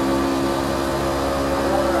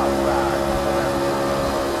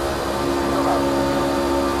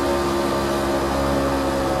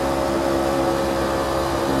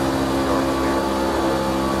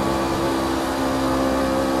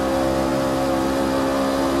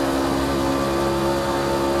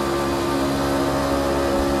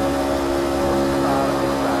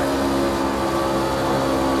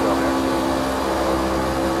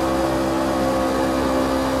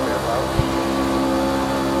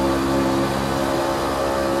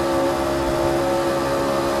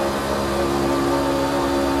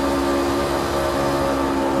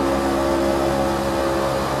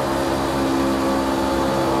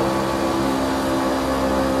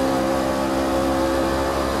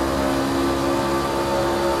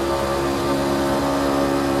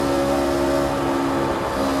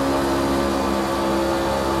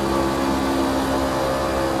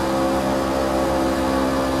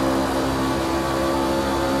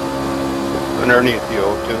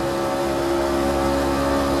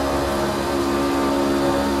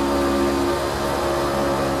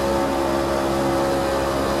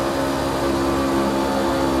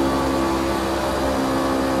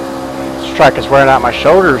 track is wearing out my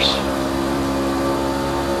shoulders.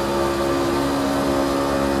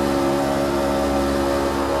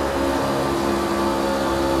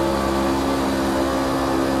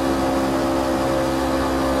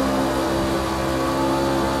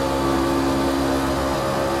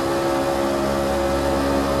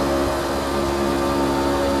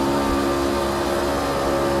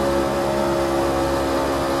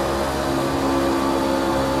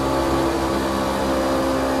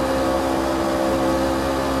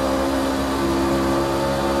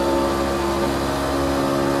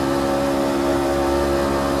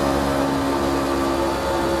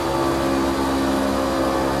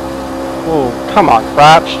 Come on,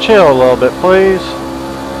 Fraps, chill a little bit, please.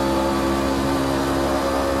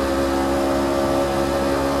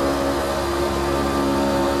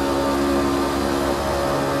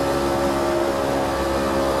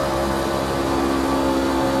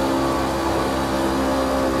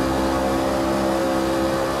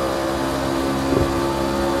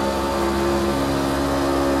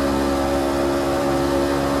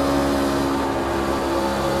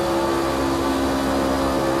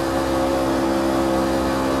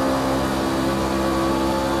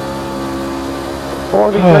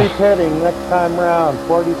 Pitting next time round.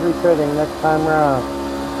 43 pitting next time round.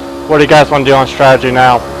 What do you guys want to do on strategy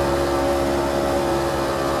now?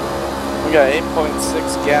 We got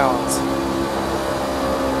 8.6 gallons.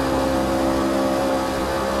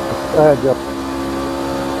 Go ahead, Joe.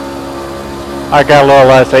 I got a little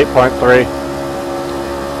less, 8.3.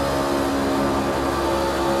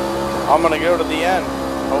 I'm gonna go to the end.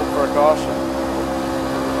 Hope for a caution.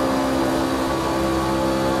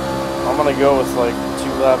 I'm gonna go with like 2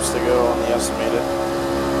 laps to go on the estimated.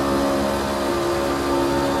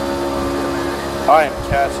 I am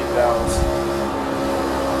catching Dallas.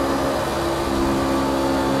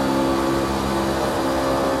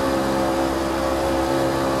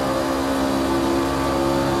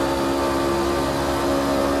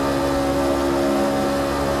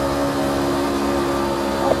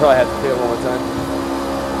 I'll probably have to pit one more time.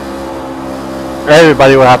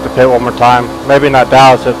 Everybody will have to pit one more time. Maybe not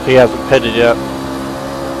Dallas if he hasn't pitted yet.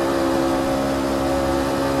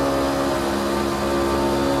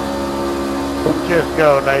 Just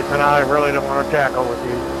go, Nathan. I really don't want to tackle with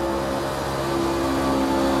you.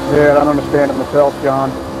 Yeah, I don't understand it myself,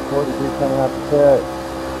 John. 43 coming out the pit.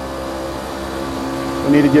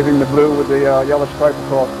 We need to give him the blue with the yellow stripe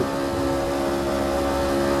across it.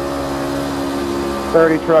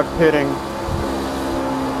 30 truck pitting.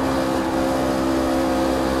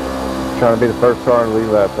 Trying to be the first car in the lead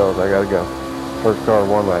lap, fellas. I gotta go. First car,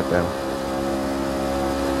 1 lap down.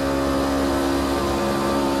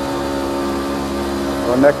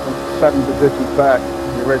 Our next one, 7 positions back.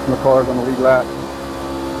 You're racing the cars on the lead lap.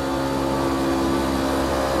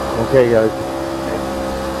 Okay, guys.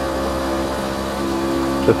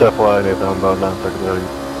 Just FYI, Nathan, I'm about 9 seconds out of you.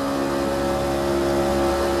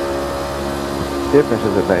 Difference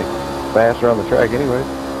is it make faster on the track anyway.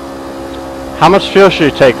 How much fuel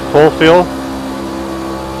should you take? Full fuel?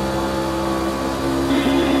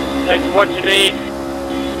 Take what you need.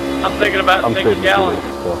 I'm thinking about 6 gallons.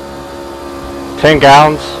 10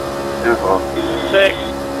 gallons? 6.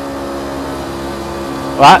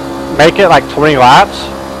 What? Make it like 20 laps?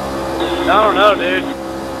 I don't know, dude.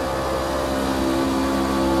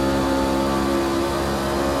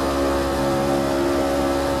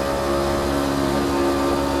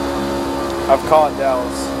 I've caught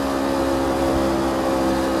Dallas.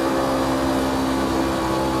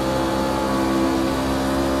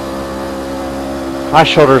 My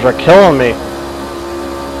shoulders are killing me.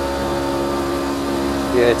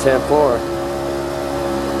 Yeah, 10-4.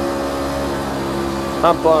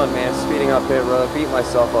 I'm fun, man. Speeding up pit road. Beat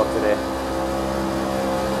myself up today.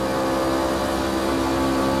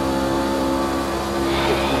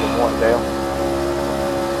 One Dale.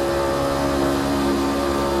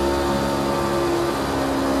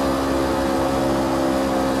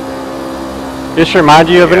 Just remind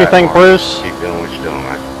you of anything, Bruce? Keep doing what you're doing,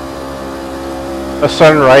 man. A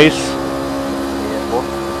sudden race?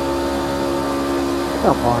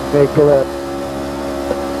 Come on, take it up.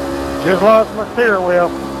 Just lost my steering wheel.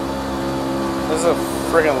 There's a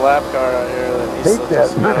friggin' lap car out here that needs Take to that,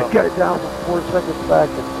 just man. go. I got it down to 4 seconds back.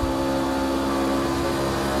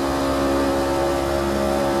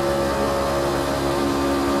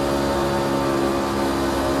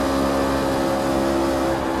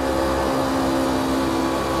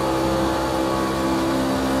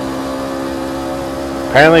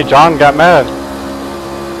 Apparently John got mad.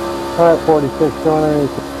 All right, 46, going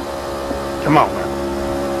underneath. Come on, man.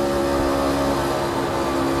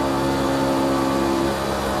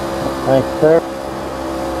 Thanks, sir.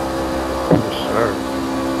 Yes, sir.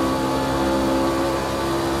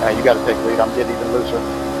 You got to take lead. I'm getting even looser.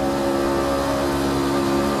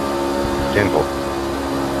 Simple.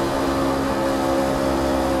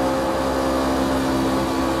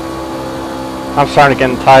 I'm starting to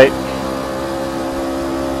get tight.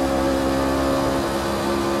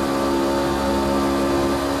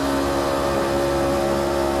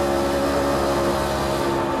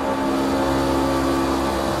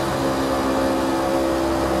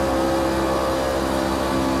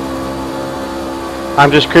 I'm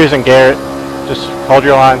just cruising, Garrett. Just hold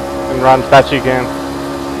your line and run as fast as you can.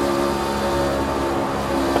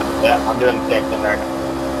 Yeah, I'm doing the same thing right now.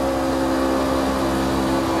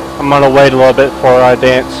 I'm gonna wait a little bit before I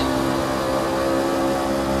dance.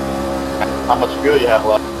 How much fuel you have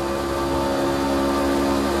left?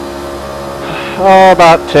 Oh,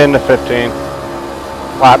 about 10 to 15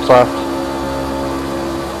 laps left.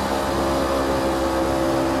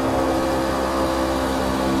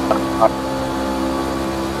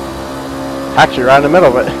 Actually, right in the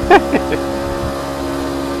middle of it.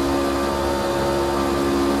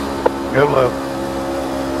 Good luck.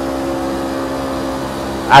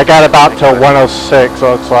 I got about till 106,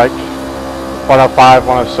 so it's like 105,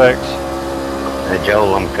 106. Hey,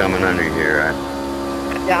 Joel, I'm coming under here.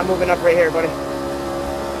 Yeah, I'm moving up right here, buddy.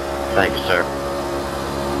 Thank you, sir.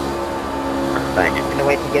 Thank you. I'm gonna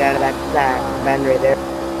wait to get out of that bend right there.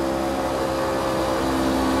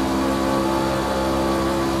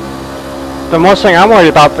 The most thing I'm worried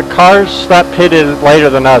about, the cars that pitted later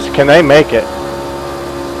than us, can they make it?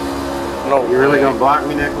 No. You really gonna block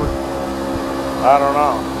me, Nicholas? I don't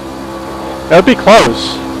know. It would be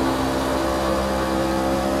close.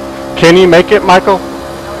 Can you make it, Michael?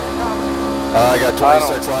 I got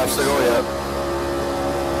 26 laps to go yet.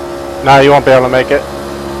 No, you won't be able to make it.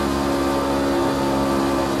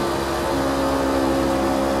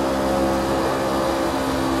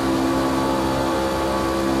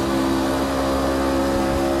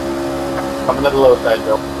 Coming to the low side,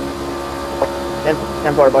 Joe.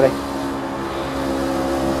 10-4, buddy.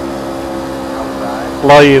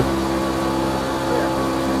 Below you.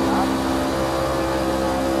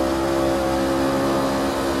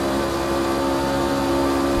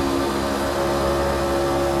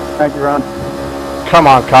 Thank you, Ron. Come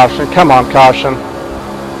on, caution. Come on, caution.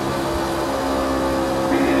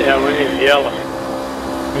 Yeah, we need yellow.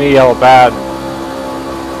 We need yellow bad.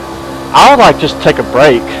 I would like just take a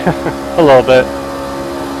break. A little bit.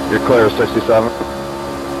 You're clear of 67.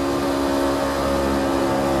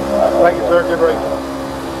 Thank you, sir. Good race.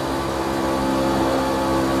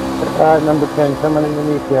 Number 10 coming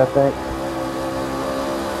underneath you, I think.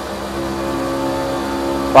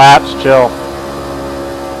 Flaps, chill.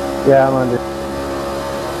 Yeah, I'm under.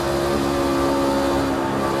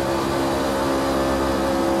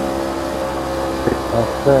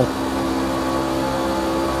 That's it.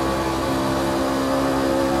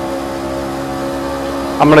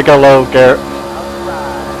 I'm gonna go low, Garrett.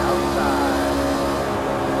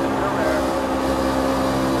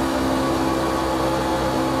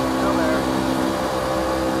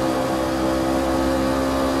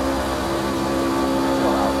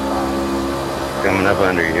 Coming up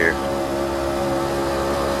under here.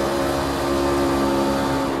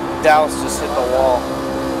 Dallas just hit the wall.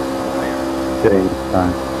 Okay,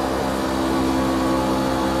 fine.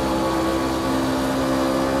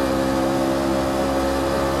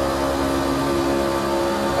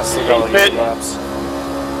 I still got like 8 laps.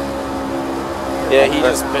 Yeah, he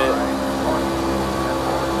just pit.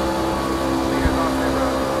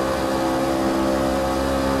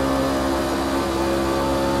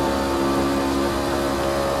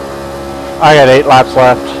 I got 8 laps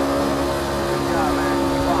left.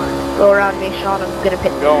 Go around me, Sean. I'm gonna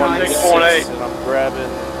pit Going 6.8. and I'm grabbing.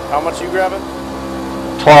 How much you grabbing?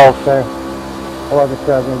 12. Okay. I wasn't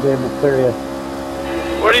sure I was going to be able to clear you.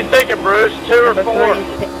 What are you thinking, Bruce? 2 or 4?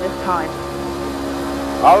 This time.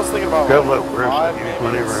 I was thinking about Good like luck, Bruce. 5, Give you maybe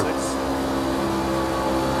plenty of 6. room.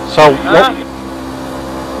 So,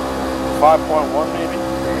 5.1 maybe?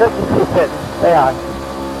 Yeah.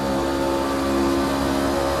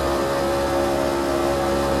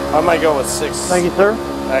 I might go with 6. Thank you, sir.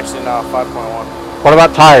 Actually, no, 5.1. what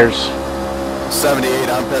about tires? 78,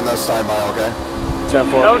 I'm pinning this time by, okay?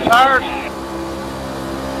 10-4. No tires?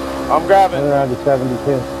 I'm grabbing. Around to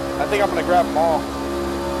 72. I think I'm going to grab them all.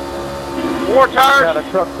 4 tires? Got a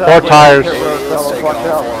truck 4 tires. Let's take Watch all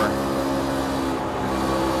out.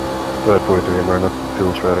 4. Go ahead, 43 and run the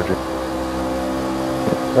fuel strategy.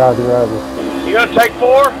 Roger, roger. You gonna take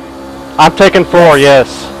 4? I'm taking 4,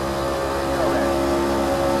 yes.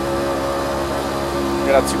 I'm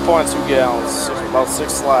got 2.2 gallons, about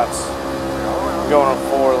 6 laps. We're going on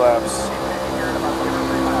 4 laps.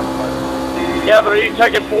 Yeah, but are you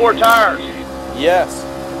taking 4 tires? Yes.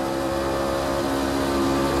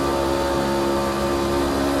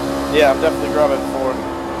 Yeah, I'm definitely grabbing 4.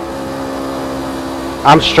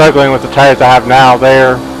 I'm struggling with the tires I have now.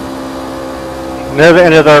 They're near the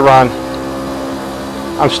end of their run.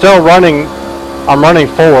 I'm still running. I'm running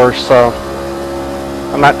 4, so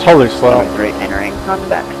I'm not totally slow. Great entering on the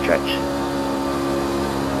back stretch.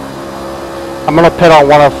 I'm gonna pit on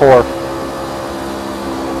 104.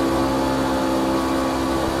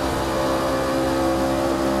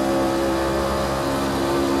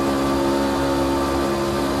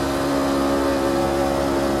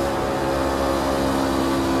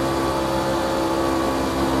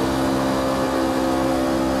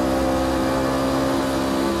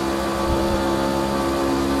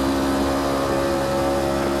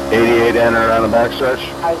 In or around the backstretch.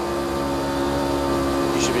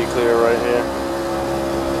 You should be clear right here.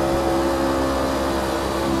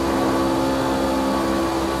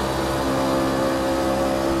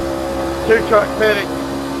 Two truck pitting.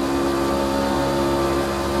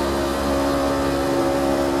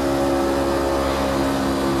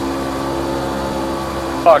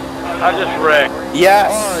 Fuck, I just wrecked.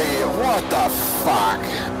 Yes. What the fuck?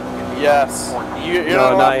 Yes. You're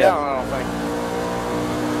not allowed down, I don't think.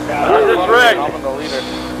 I just wrecked. I'm the leader.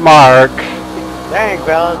 Mark. Dang,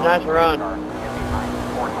 fellas, nice run.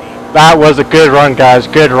 That was a good run, guys.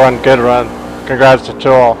 Good run, good run. Congrats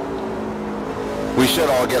to all. We should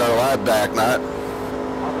all get our lap back, not?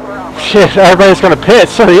 Shit, everybody's gonna pit,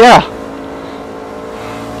 so yeah.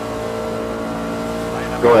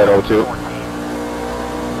 Go ahead, O2.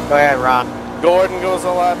 Go ahead, Ron. Gordon goes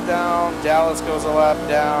a lap down. Dallas goes a lap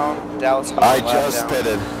down. Dallas goes a lap down. I just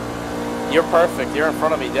pitted. You're perfect. You're in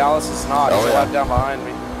front of me. Dallas is not. He's a lap down behind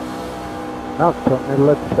me. Now tell me to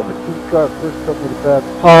let the 17 car first tell me to bad.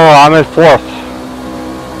 Oh, I'm in 4th.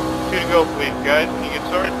 2 to go, please, guys. Can you get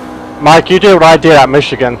started? Mike, you did what I did at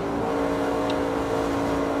Michigan.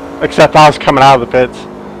 Except I was coming out of the pits.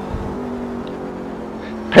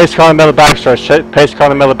 Pace car in the middle of the backstretch. Pace car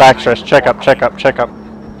in the middle of the backstretch. Check up, check up, check up.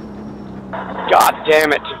 God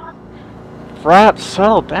damn it. Frap,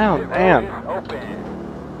 settle down, man.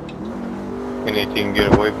 Anything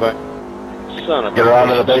get away by? Son of a Get around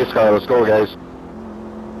to the base car. Let's go, guys.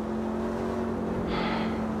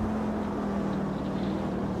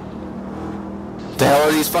 What the hell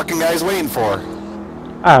are these fucking guys waiting for?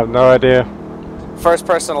 I have no idea. First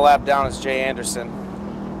person to lap down is Jay Anderson.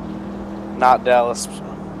 Not Dallas.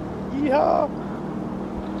 Yeah.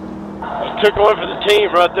 Took one for the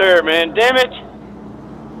team right there, man. Damn it.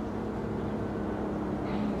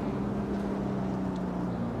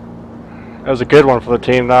 That was a good one for the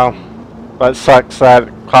team, though. But it sucks that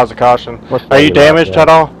it caused a caution. Are you damaged at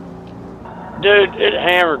all? Dude, it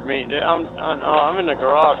hammered me. Dude, I'm in the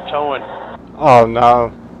garage towing. Oh,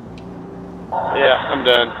 no. Yeah, I'm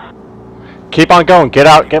done. Keep on going. Get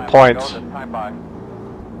out. Get points. So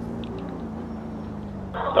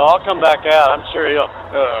I'll come back out. I'm sure he'll,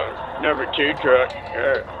 number 2 truck,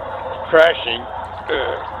 crashing,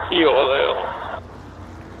 EOL.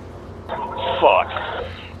 Fuck.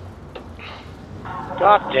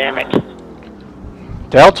 God damn it.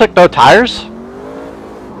 Dale took no tires?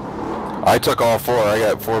 I took all 4. I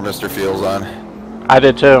got 4 Mr. Fields on. I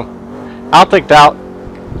did too. I don't think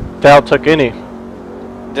Dale took any.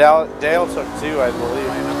 Dale took 2, I believe.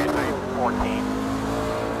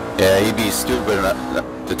 Yeah, he'd be stupid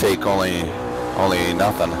to take only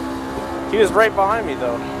nothing. He was right behind me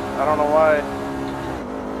though. I don't know why.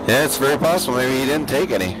 Yeah, it's very possible. Maybe he didn't take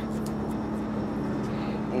any.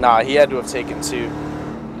 Nah, he had to have taken 2.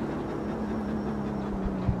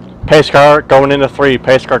 Pace car going into 3.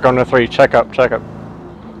 Pace car going into 3. Check up. Check up.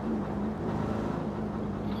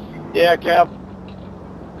 Yeah, Cap.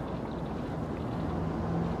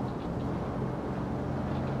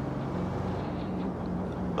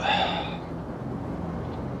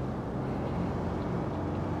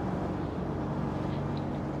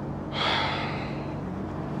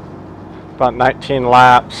 About 19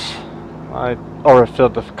 laps. I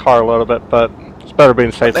overfilled the car a little bit, but it's better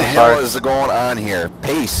being safe What the than hell sorry. is going on here?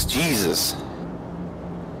 Pace, Jesus.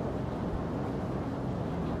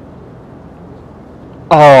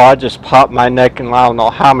 Oh, I just popped my neck and I don't know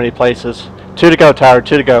how many places. 2 to go, Tyler.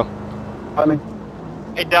 2 to go.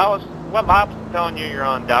 Hey, Dallas, what lap's telling you you're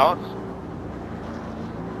on, Dallas?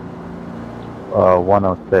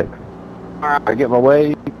 106. Can I get my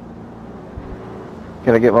wave?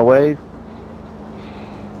 Can I get my wave?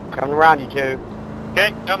 Coming around you 2.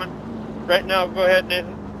 Okay, coming. Right now, go ahead,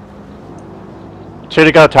 Nathan. Two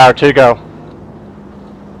to go, Tyler. 2 to go.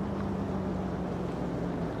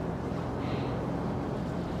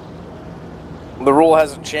 The rule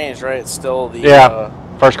hasn't changed, right? It's still the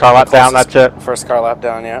first car lap down. That's it. First car lap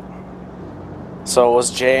down, yeah. So it was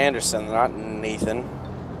Jay Anderson, not Nathan.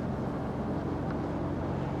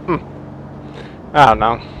 I don't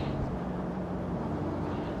know.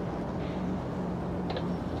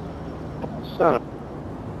 Son of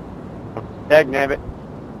dagnabbit.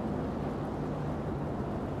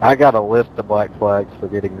 I got a list of black flags for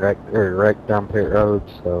getting wrecked down pit road,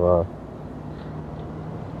 so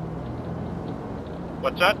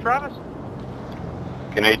What's that, Travis?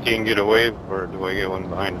 Can 18 get a wave, or do I get one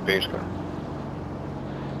behind the pace car?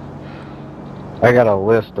 I got a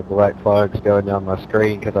list of black flags going down my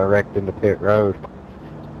screen because I wrecked into pit road.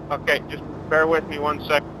 Okay, just bear with me 1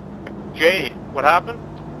 sec. Jay, what happened?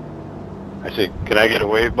 I said, can I get a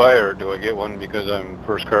wave by, or do I get one because I'm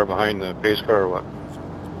first car behind the pace car, or what?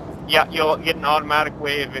 Yeah, you'll get an automatic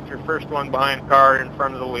wave if you're first one behind the car in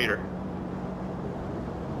front of the leader.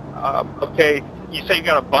 Okay, you say you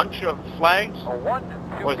got a bunch of flags?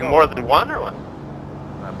 Was it more than one, or what?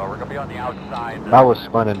 But we're going to be on the outside. I was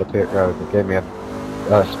spun into pit road. It gave me a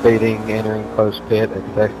speeding, entering post pit,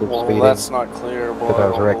 excessive speeding. Well, that's not clear, because I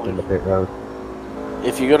was wrecked into pit road.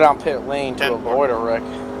 If you go down pit lane to avoid a wreck,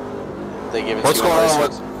 they give it What's to you. going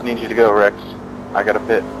on? I need you to go, Rex. I got a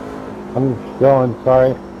pit. I'm going,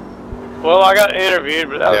 sorry. Well, I got interviewed,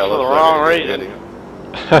 but that was for the wrong reason.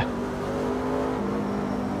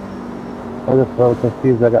 I was so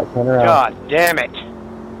confused I got sent around. God damn it.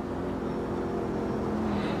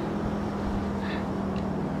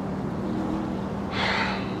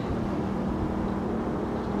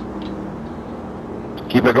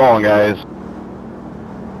 Keep it going, guys.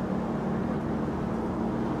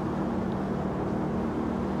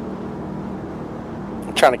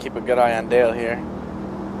 I'm trying to keep a good eye on Dale here.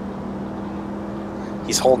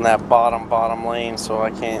 He's holding that bottom lane, so I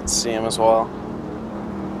can't see him as well.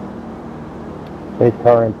 Pace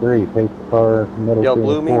car in 3, pace car middle 2 Yo, and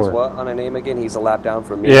blue means 4. what on a name again? He's a lap down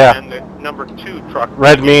from me. Yeah. And the number 2 truck.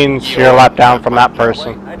 Red means you're a lap down from that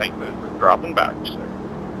person. Thank you for dropping back, sir.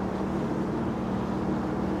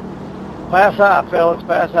 Pass high, fellas,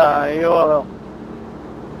 pass high. You will.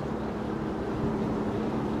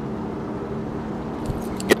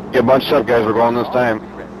 Get bunched up, guys. We're going this time.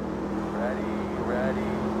 Ready.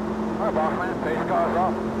 All right, Bossman, pace cars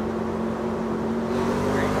up.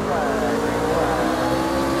 Green flag.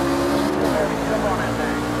 Jump on that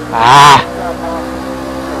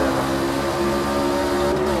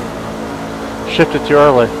thing. Shifted too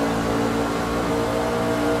early.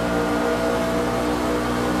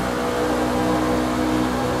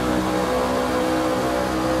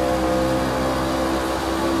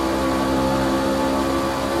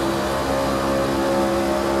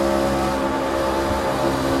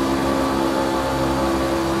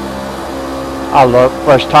 I look,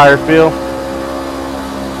 fresh tire feel.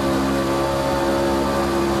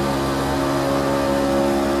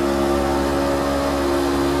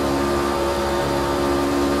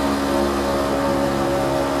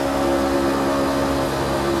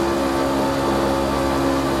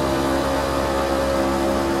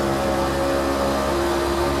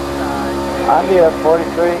 I'm here at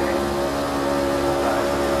 43.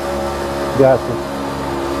 Gotcha.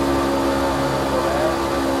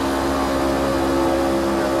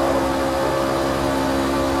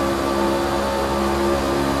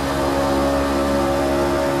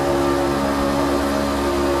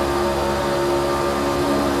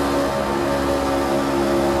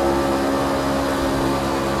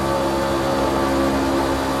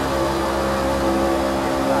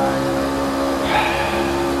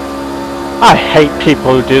 I hate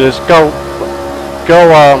people who do this. Go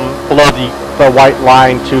below the white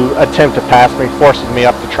line to attempt to pass me, forces me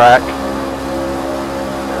up the track.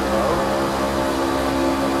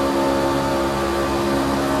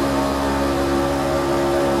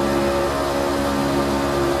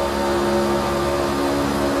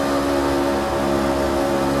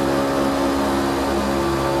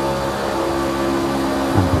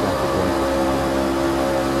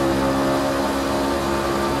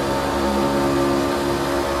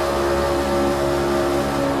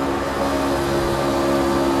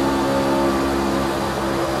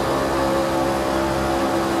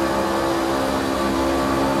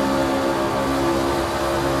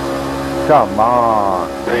 Come on.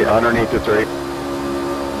 Hey, underneath the 3.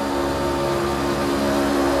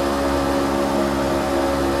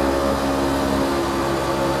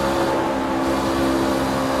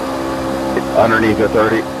 Underneath the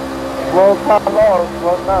 30. Slow time on,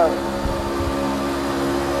 slow time.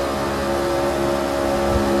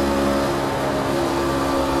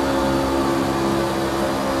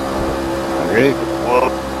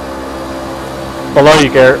 Below you,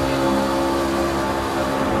 Garrett.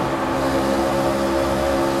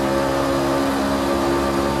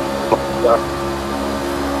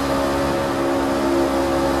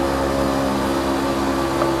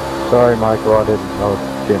 Sorry, Michael, I didn't know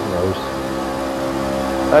Jim Rose.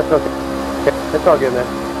 That's okay. It's all good, man.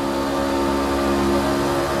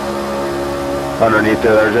 Underneath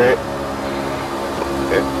there, there's it.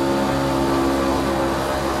 Okay.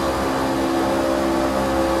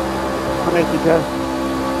 Thank you, Ken.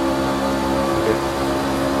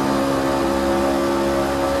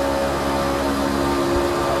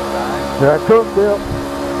 Here I come, Bill.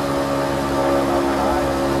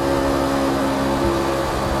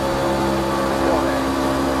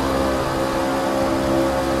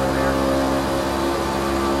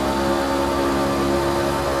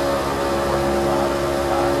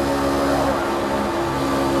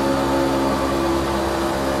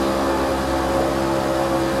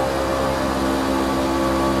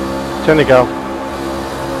 Ten to go.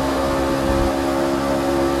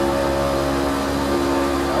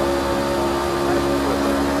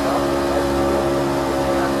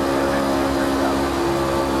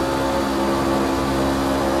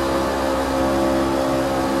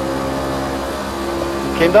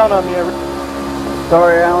 Came down on me.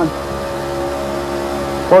 Sorry, Alan.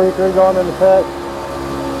 43 going in the pack.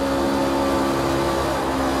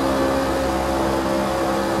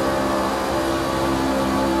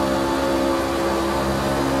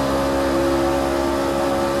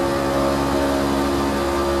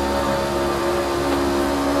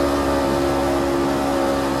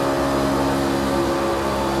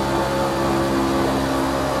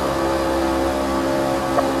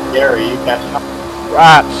 Gary, you catching up?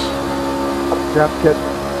 Rats. Jump kit.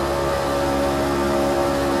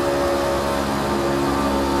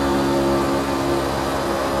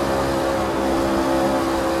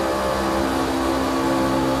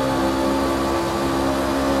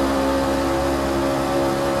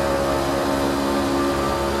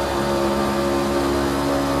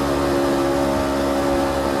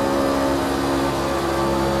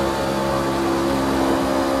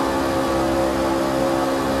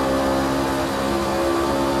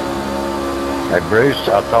 Hey Bruce,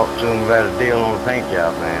 I talked to him about a deal on the paint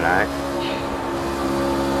job, man,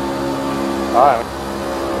 alright?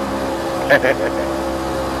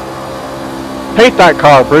 Paint that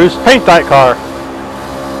car, Bruce. Paint that car.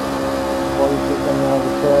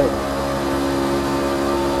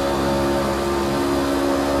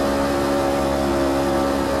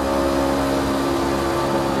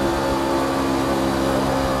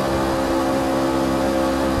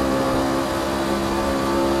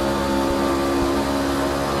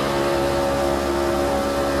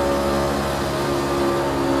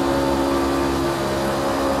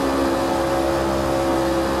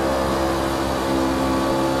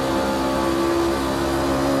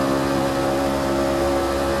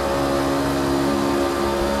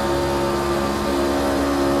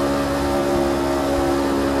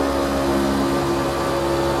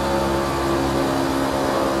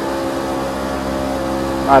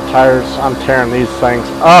 My tires, I'm tearing these things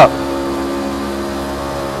up.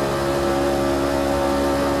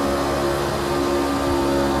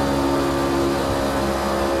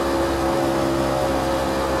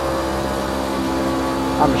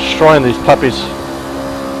 I'm destroying these puppies.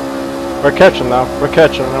 We're catching though. We're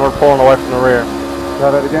catching and we're pulling away from the rear.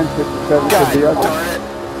 Try that again, 57 to the other.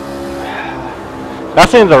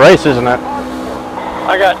 That's the end of the race, isn't it?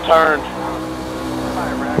 I got turned.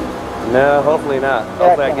 No, hopefully not.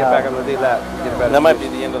 Hopefully I get back on the lead lap. That might be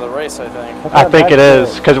the end of the race, I think. I think it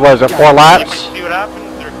is, because was it 4 laps? See what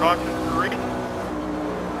happens? They're caution for race.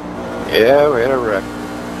 Yeah, we had a wreck.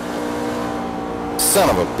 Son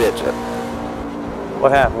of a bitch.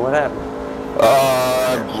 What happened? What happened?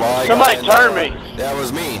 Somebody turned me. That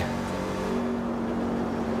was me.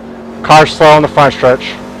 Car slow on the front stretch.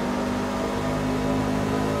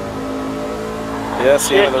 Yeah, that's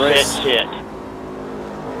the end of the race. Shit.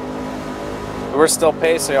 We're still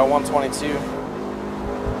pacing at 122.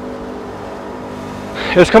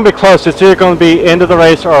 It's going to be close. It's either going to be end of the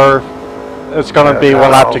race or it's going to be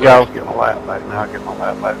 1 lap to go. Get my lap back now. Get my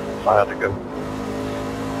lap back. 5 to go.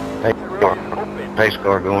 Pace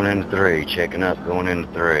car going into 3. Checking up going into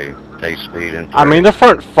 3. Pace speed in 3. I mean, the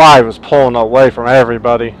front 5 was pulling away from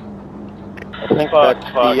everybody. I think that's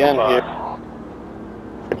the end here.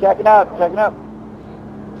 Checking up, checking up.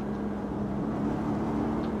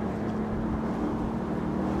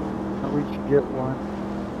 We should get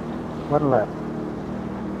one lap.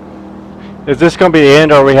 Is this going to be the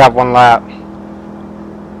end or we have 1 lap?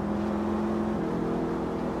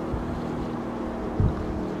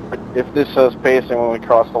 if this says pacing when we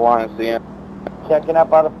cross the line, it's the end. Checking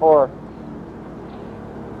up out of 4.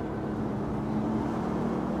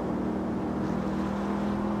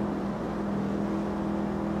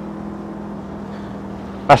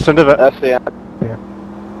 That's the end of it. That's the end.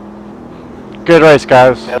 Good race,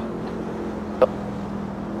 guys. Yep.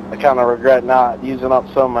 I kind of regret not using up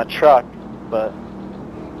some of my truck, but...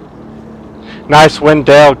 Nice win,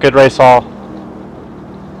 Dale. Good race all.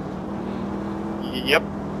 Yep.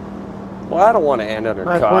 Well, I don't want to end under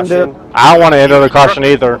Nice caution. I don't want to end under caution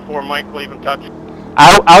either. Before Michael even touched.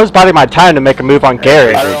 I was biding my time to make a move on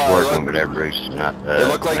Gary. Working, but everybody's not. It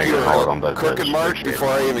looked like you were crooked march before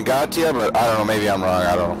I even got to you, but I don't know, maybe I'm wrong,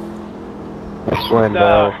 I don't know. Swing,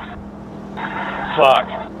 No. Fuck.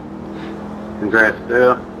 Congrats,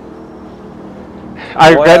 Dale. I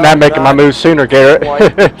regret not making my move sooner, Garrett.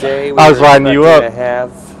 I was lining you up.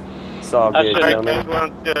 It's all good,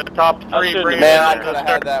 gentlemen. The top 3 bring the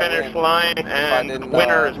start to finish line, and the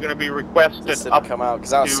winner is going to be requested up come out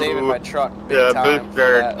because I was saving my truck big the time booth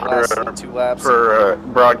guard for 2 laps. for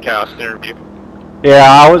broadcast interview.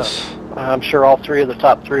 Yeah, I was. I'm sure all 3 of the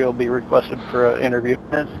top 3 will be requested for an interview.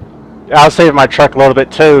 I was saving my truck a little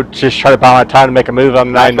bit too, just try to buy my time to make a move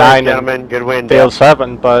on 99 gentlemen. Good win, and Dale.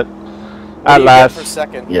 07, but What at do you get last. for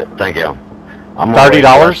second? Yeah, thank you. I'm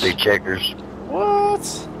 $30? checkers.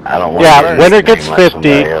 What? I don't want Yeah, to winner gets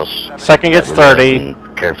 50, second gets 30,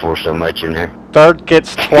 care for so much in here. third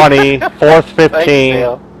gets 20, fourth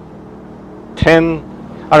 15, 10,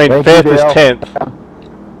 I mean Thank you, fifth is Dale.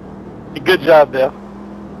 10th. Good job, Dale.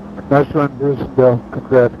 Nice run, Bruce and Bill.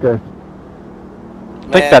 Congrats, guys.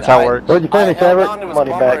 I think that's how it works. Where'd you finish, Everett?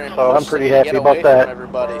 Money back, so I'm pretty happy about that.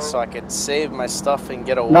 Everybody, so I could save my stuff and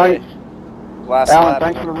get away. Nice. Last Alan, lap.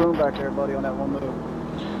 thanks for the room back there, buddy, on that one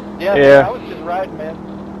move. Yeah. I was just riding, man.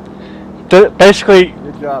 Basically,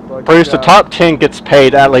 Good job, bud. Bruce, Good the job. top 10 gets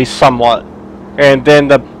paid at least somewhat, and then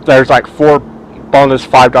there's like 4 bonus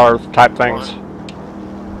 $5 type things.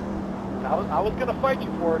 I was going to fight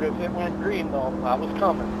you for it if it went green, though. I was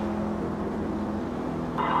coming.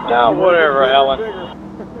 No, whatever, Alan.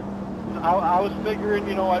 I was figuring,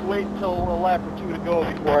 you know, I'd wait until a lap or 2 to go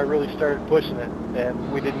before I really started pushing it,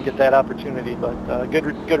 and we didn't get that opportunity, but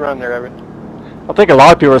good run there, Everett. I think a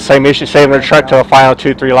lot of people are saying they should save their truck to the final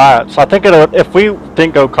 2-3 laps. I think if we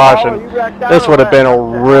didn't go caution, this would have been a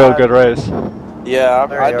real good race. Yeah,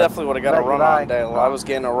 I definitely would have got a run on Dale. I was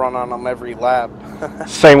getting a run on him every lap.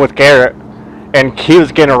 Same with Garrett. And he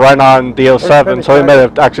was getting a run on the 07, so he may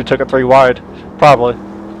have actually took it 3 wide. Probably.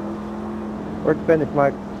 Where'd you finish,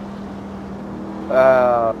 Mike?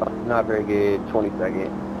 Not very good.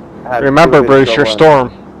 22nd. Remember, Bruce, your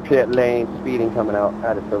storm. Pit lane, speeding coming out.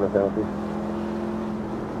 Had a service penalty.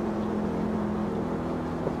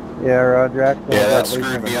 Yeah, Roger. Yeah, that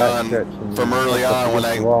screwed me on from early on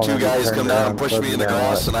when 2 guys come down and push me in the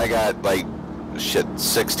grass, and I got like, shit,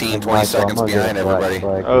 16, 20 seconds behind everybody.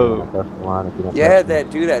 Oh. You had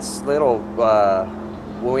that dude that's little,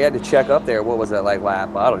 when we had to check up there, what was that, like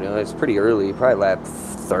lap? I don't know, it's pretty early, probably lap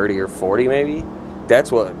 30 or 40 maybe.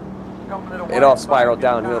 That's what, it all spiraled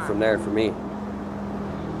downhill from there for me.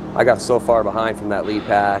 I got so far behind from that lead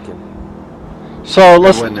pack. And so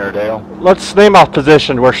let's win there, Dale. Let's name off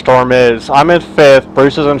position where Storm is. I'm in 5th,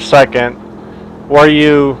 Bruce is in 2nd. Where are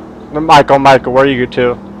you, Michael, where are you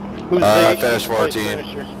 2? I finished 14.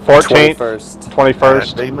 14th, 21st.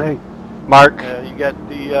 21st. Mark? You got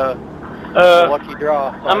the lucky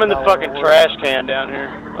draw. I'm in the fucking trash can down here.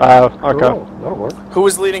 Okay. That'll work. Who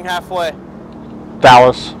was leading halfway?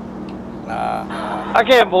 Dallas. I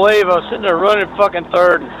can't believe I was sitting there running fucking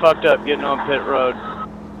 3rd and fucked up getting on pit road.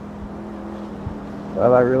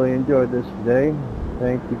 Well, I really enjoyed this today.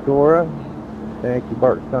 Thank you, CORA. Thank you,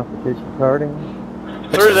 Bart's Competition Karting.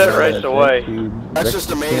 Threw that race away. That's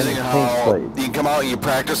just amazing how you can come out and you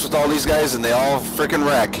practice with all these guys and they all freaking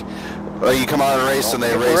wreck. Well, you come out and race and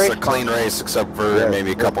they race a clean race except for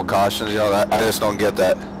maybe a couple cautions. You know, I just don't get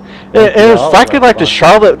that. It was like the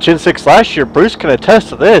Charlotte Gen 6 last year. Bruce can attest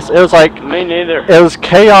to this. It was like me neither. It was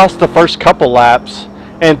chaos the first couple laps,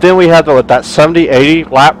 and then we had that 70-80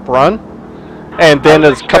 lap run, and then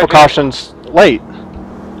there's a couple cautions late.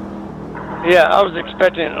 Yeah, I was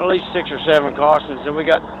expecting at least 6 or 7 cautions, and we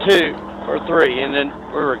got 2 or 3, and then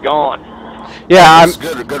we were gone. Yeah, it was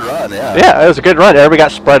a good run. Yeah. Yeah, it was a good run. Everybody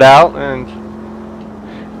got spread out, and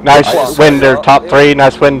nice win there, top 3.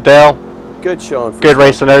 Nice win, Dale. Good showing. Good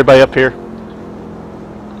racing everybody up here.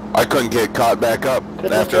 I couldn't get caught back up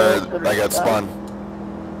after I got spun.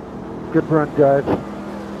 Good run, guys.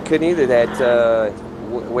 Couldn't either. That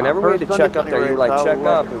whenever we had to check up there, you were like, check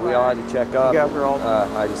up, and we all had to check up.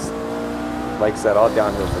 I just, like I said, all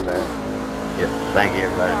downhill from there. Yeah, thank you,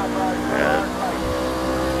 everybody.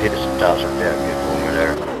 Hit some toss up there, good for me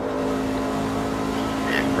there.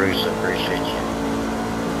 And Bruce, I appreciate you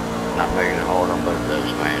not making it hard on both of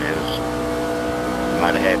those, man. It was, you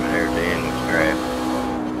might have had me there at the end with the grab.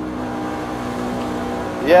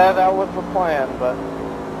 Yeah, that was the plan, but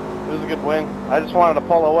it was a good win. I just wanted to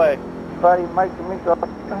pull away. Buddy, Mike D'Amico.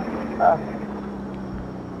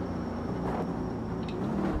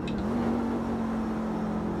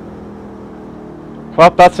 Well,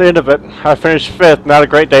 that's the end of it. I finished 5th. Not a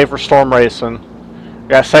great day for storm racing.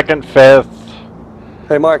 Got 2nd, 5th.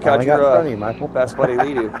 Hey, Mark, how'd your best buddy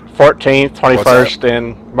lead you? 14th, 21st,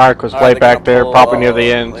 and Mark was way back there, probably near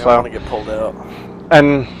the end. They So, want to get pulled out.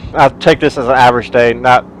 and I'll take this as an average day,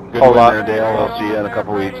 not a whole lot. Good win there, Dale. I'll see you in a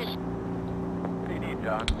couple weeks.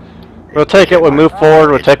 We'll take it. We'll move forward.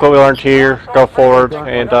 We'll take what we learned here, go forward,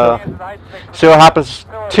 and see what happens.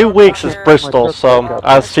 2 weeks is Bristol, so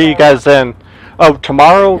I'll see you guys then. Oh,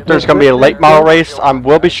 tomorrow there's going to be a late model race. I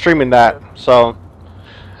will be streaming that, so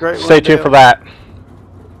stay tuned for that.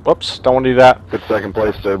 Whoops, don't want to do that. Good second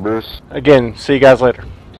place there, Bruce. Again, see you guys later.